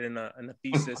actually put in a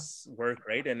thesis work,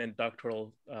 right? And then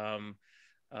doctoral,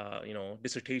 you know,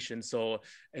 dissertation. So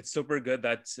it's super good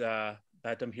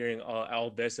that I'm hearing all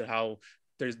this and how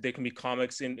they can be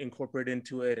comics incorporated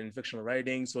into it and fictional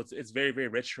writing. So it's very, very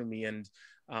rich for me. And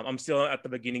I'm still at the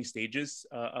beginning stages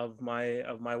of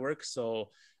my work. So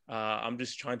I'm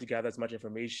just trying to gather as much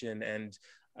information. And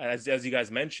as you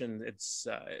guys mentioned, it's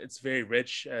very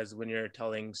rich as when you're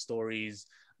telling stories,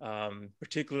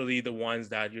 particularly the ones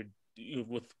that you're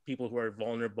with people who are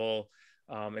vulnerable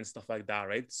and stuff like that,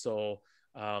 right? So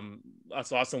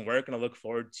that's awesome work, and I look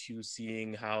forward to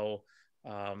seeing how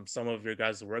some of your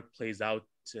guys' work plays out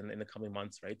in the coming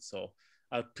months, right? So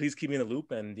please keep me in the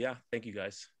loop, and yeah, thank you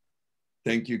guys.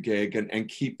 Thank you, Gag, and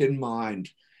keep in mind,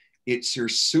 it's your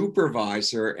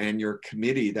supervisor and your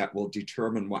committee that will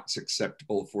determine what's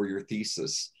acceptable for your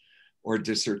thesis or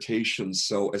dissertation.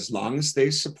 So as long as they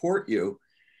support you,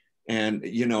 and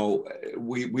you know,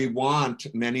 we want,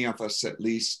 many of us at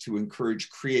least, to encourage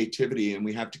creativity, and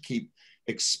we have to keep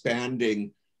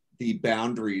expanding the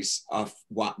boundaries of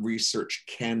what research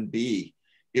can be.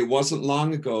 It wasn't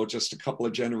long ago, just a couple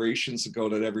of generations ago,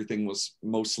 that everything was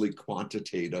mostly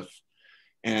quantitative.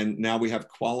 And now we have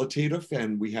qualitative,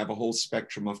 and we have a whole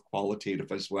spectrum of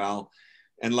qualitative as well.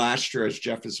 And last year, as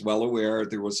Jeff is well aware,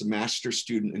 there was a master's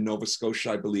student in Nova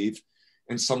Scotia, I believe,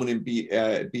 and someone in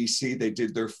BC, they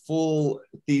did their full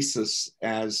thesis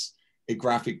as a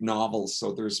graphic novel.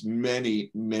 So there's many,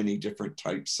 many different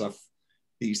types of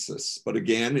thesis. But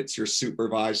again, it's your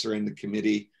supervisor and the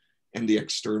committee and the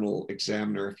external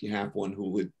examiner, if you have one, who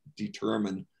would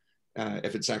determine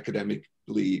if it's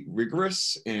academically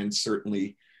rigorous. And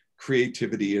certainly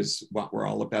creativity is what we're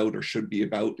all about, or should be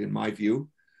about, in my view,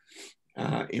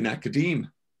 in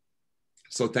academia.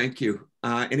 So thank you.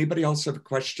 Anybody else have a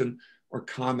question or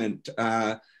comment?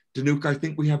 Danuka, I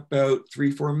think we have about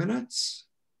 3-4 minutes.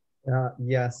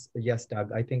 Yes,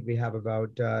 Doug. I think we have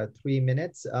about 3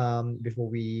 minutes before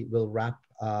we will wrap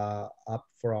up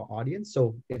for our audience.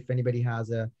 So if anybody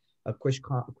has a quick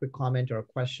comment or a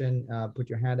question, put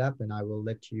your hand up and I will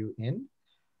let you in.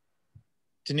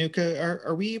 Danuka,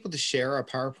 are we able to share our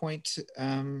PowerPoints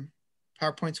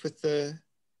with the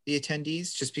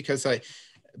attendees? Just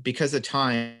because of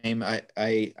time,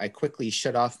 I quickly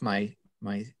shut off my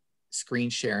screen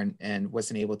share and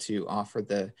wasn't able to offer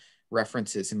the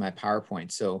references in my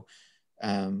PowerPoint. So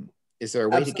is there a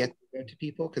way Absolutely. to get to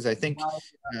people? Because I think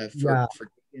Yeah. for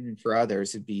Ian and for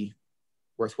others, it'd be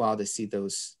worthwhile to see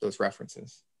those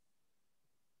references.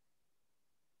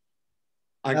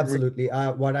 Absolutely.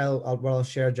 What I'll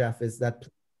share, Jeff, is that,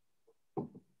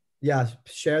 yeah,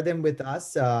 share them with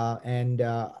us. And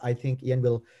I think Ian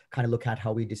will kind of look at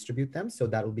how we distribute them. So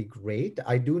that will be great.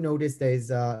 I do notice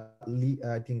there's, I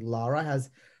think Lara has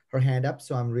her hand up.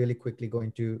 So I'm really quickly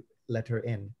going to let her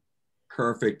in.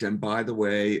 Perfect. And by the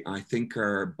way, I think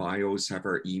our bios have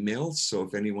our emails. So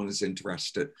if anyone is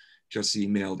interested, just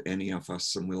email any of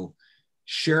us and we'll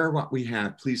share what we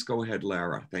have. Please go ahead,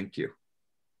 Lara. Thank you.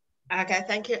 Okay,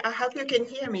 thank you. I hope you can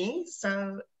hear me.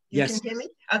 So you Yes. can hear me?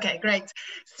 Okay, great.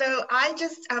 So I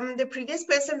just, the previous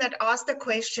person that asked the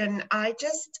question, I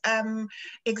just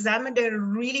examined a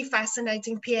really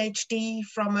fascinating PhD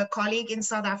from a colleague in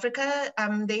South Africa,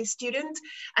 their student,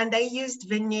 and they used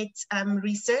vignette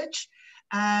research.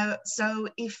 So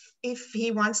if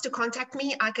he wants to contact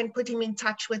me, I can put him in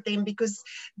touch with them, because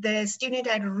the student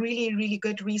had really, really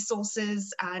good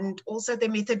resources, and also the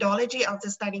methodology of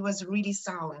the study was really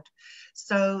sound.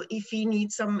 So if he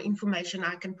needs some information,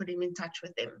 I can put him in touch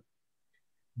with them.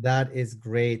 That is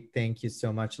great. Thank you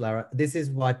so much, Lara. This is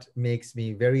what makes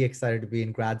me very excited to be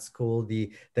in grad school, the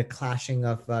clashing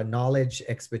of knowledge,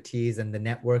 expertise, and the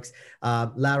networks.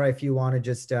 Lara, if you want to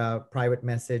just private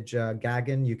message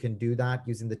Gagan, you can do that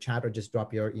using the chat, or just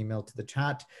drop your email to the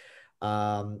chat.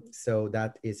 So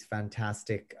that is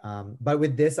fantastic. But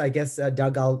with this, I guess,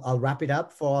 Doug, I'll wrap it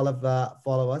up for all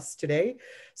of us today.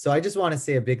 So I just want to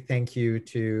say a big thank you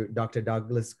to Dr.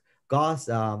 Douglas Goss,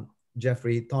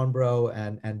 Jeffrey Thornborrow,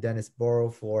 and Dennis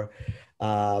Barrow for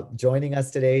joining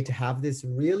us today to have this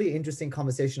really interesting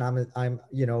conversation. I'm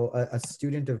a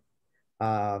student of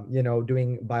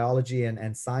doing biology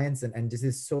and science, and this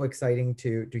is so exciting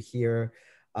to hear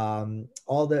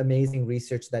all the amazing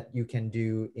research that you can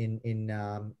do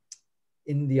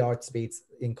in the arts-based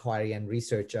inquiry and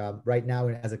research. Right now,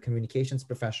 as a communications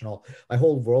professional, my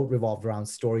whole world revolved around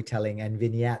storytelling and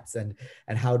vignettes and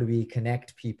how do we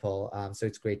connect people. So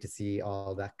it's great to see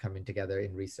all that coming together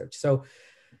in research. So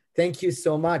thank you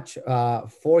so much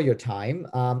for your time.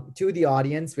 To the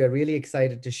audience, we are really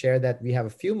excited to share that we have a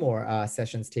few more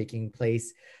sessions taking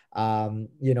place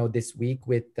this week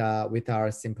with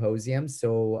our symposium.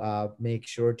 So make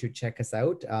sure to check us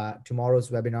out. Tomorrow's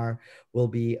webinar will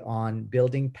be on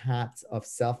building paths of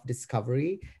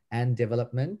self-discovery and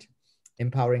development,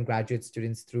 empowering graduate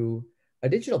students through a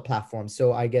digital platform.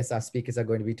 So I guess our speakers are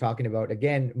going to be talking about,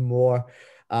 again, more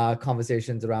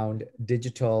conversations around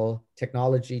digital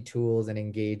technology tools and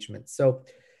engagement. So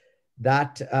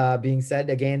that being said,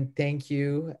 again, thank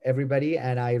you, everybody.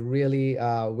 And I really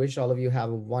wish all of you have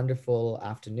a wonderful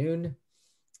afternoon.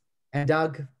 And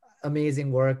Doug,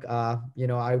 amazing work. You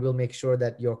know, I will make sure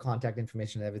that your contact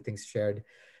information and everything's shared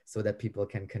so that people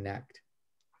can connect.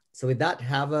 So with that,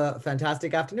 have a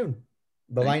fantastic afternoon.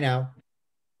 Bye-bye now.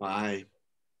 Bye.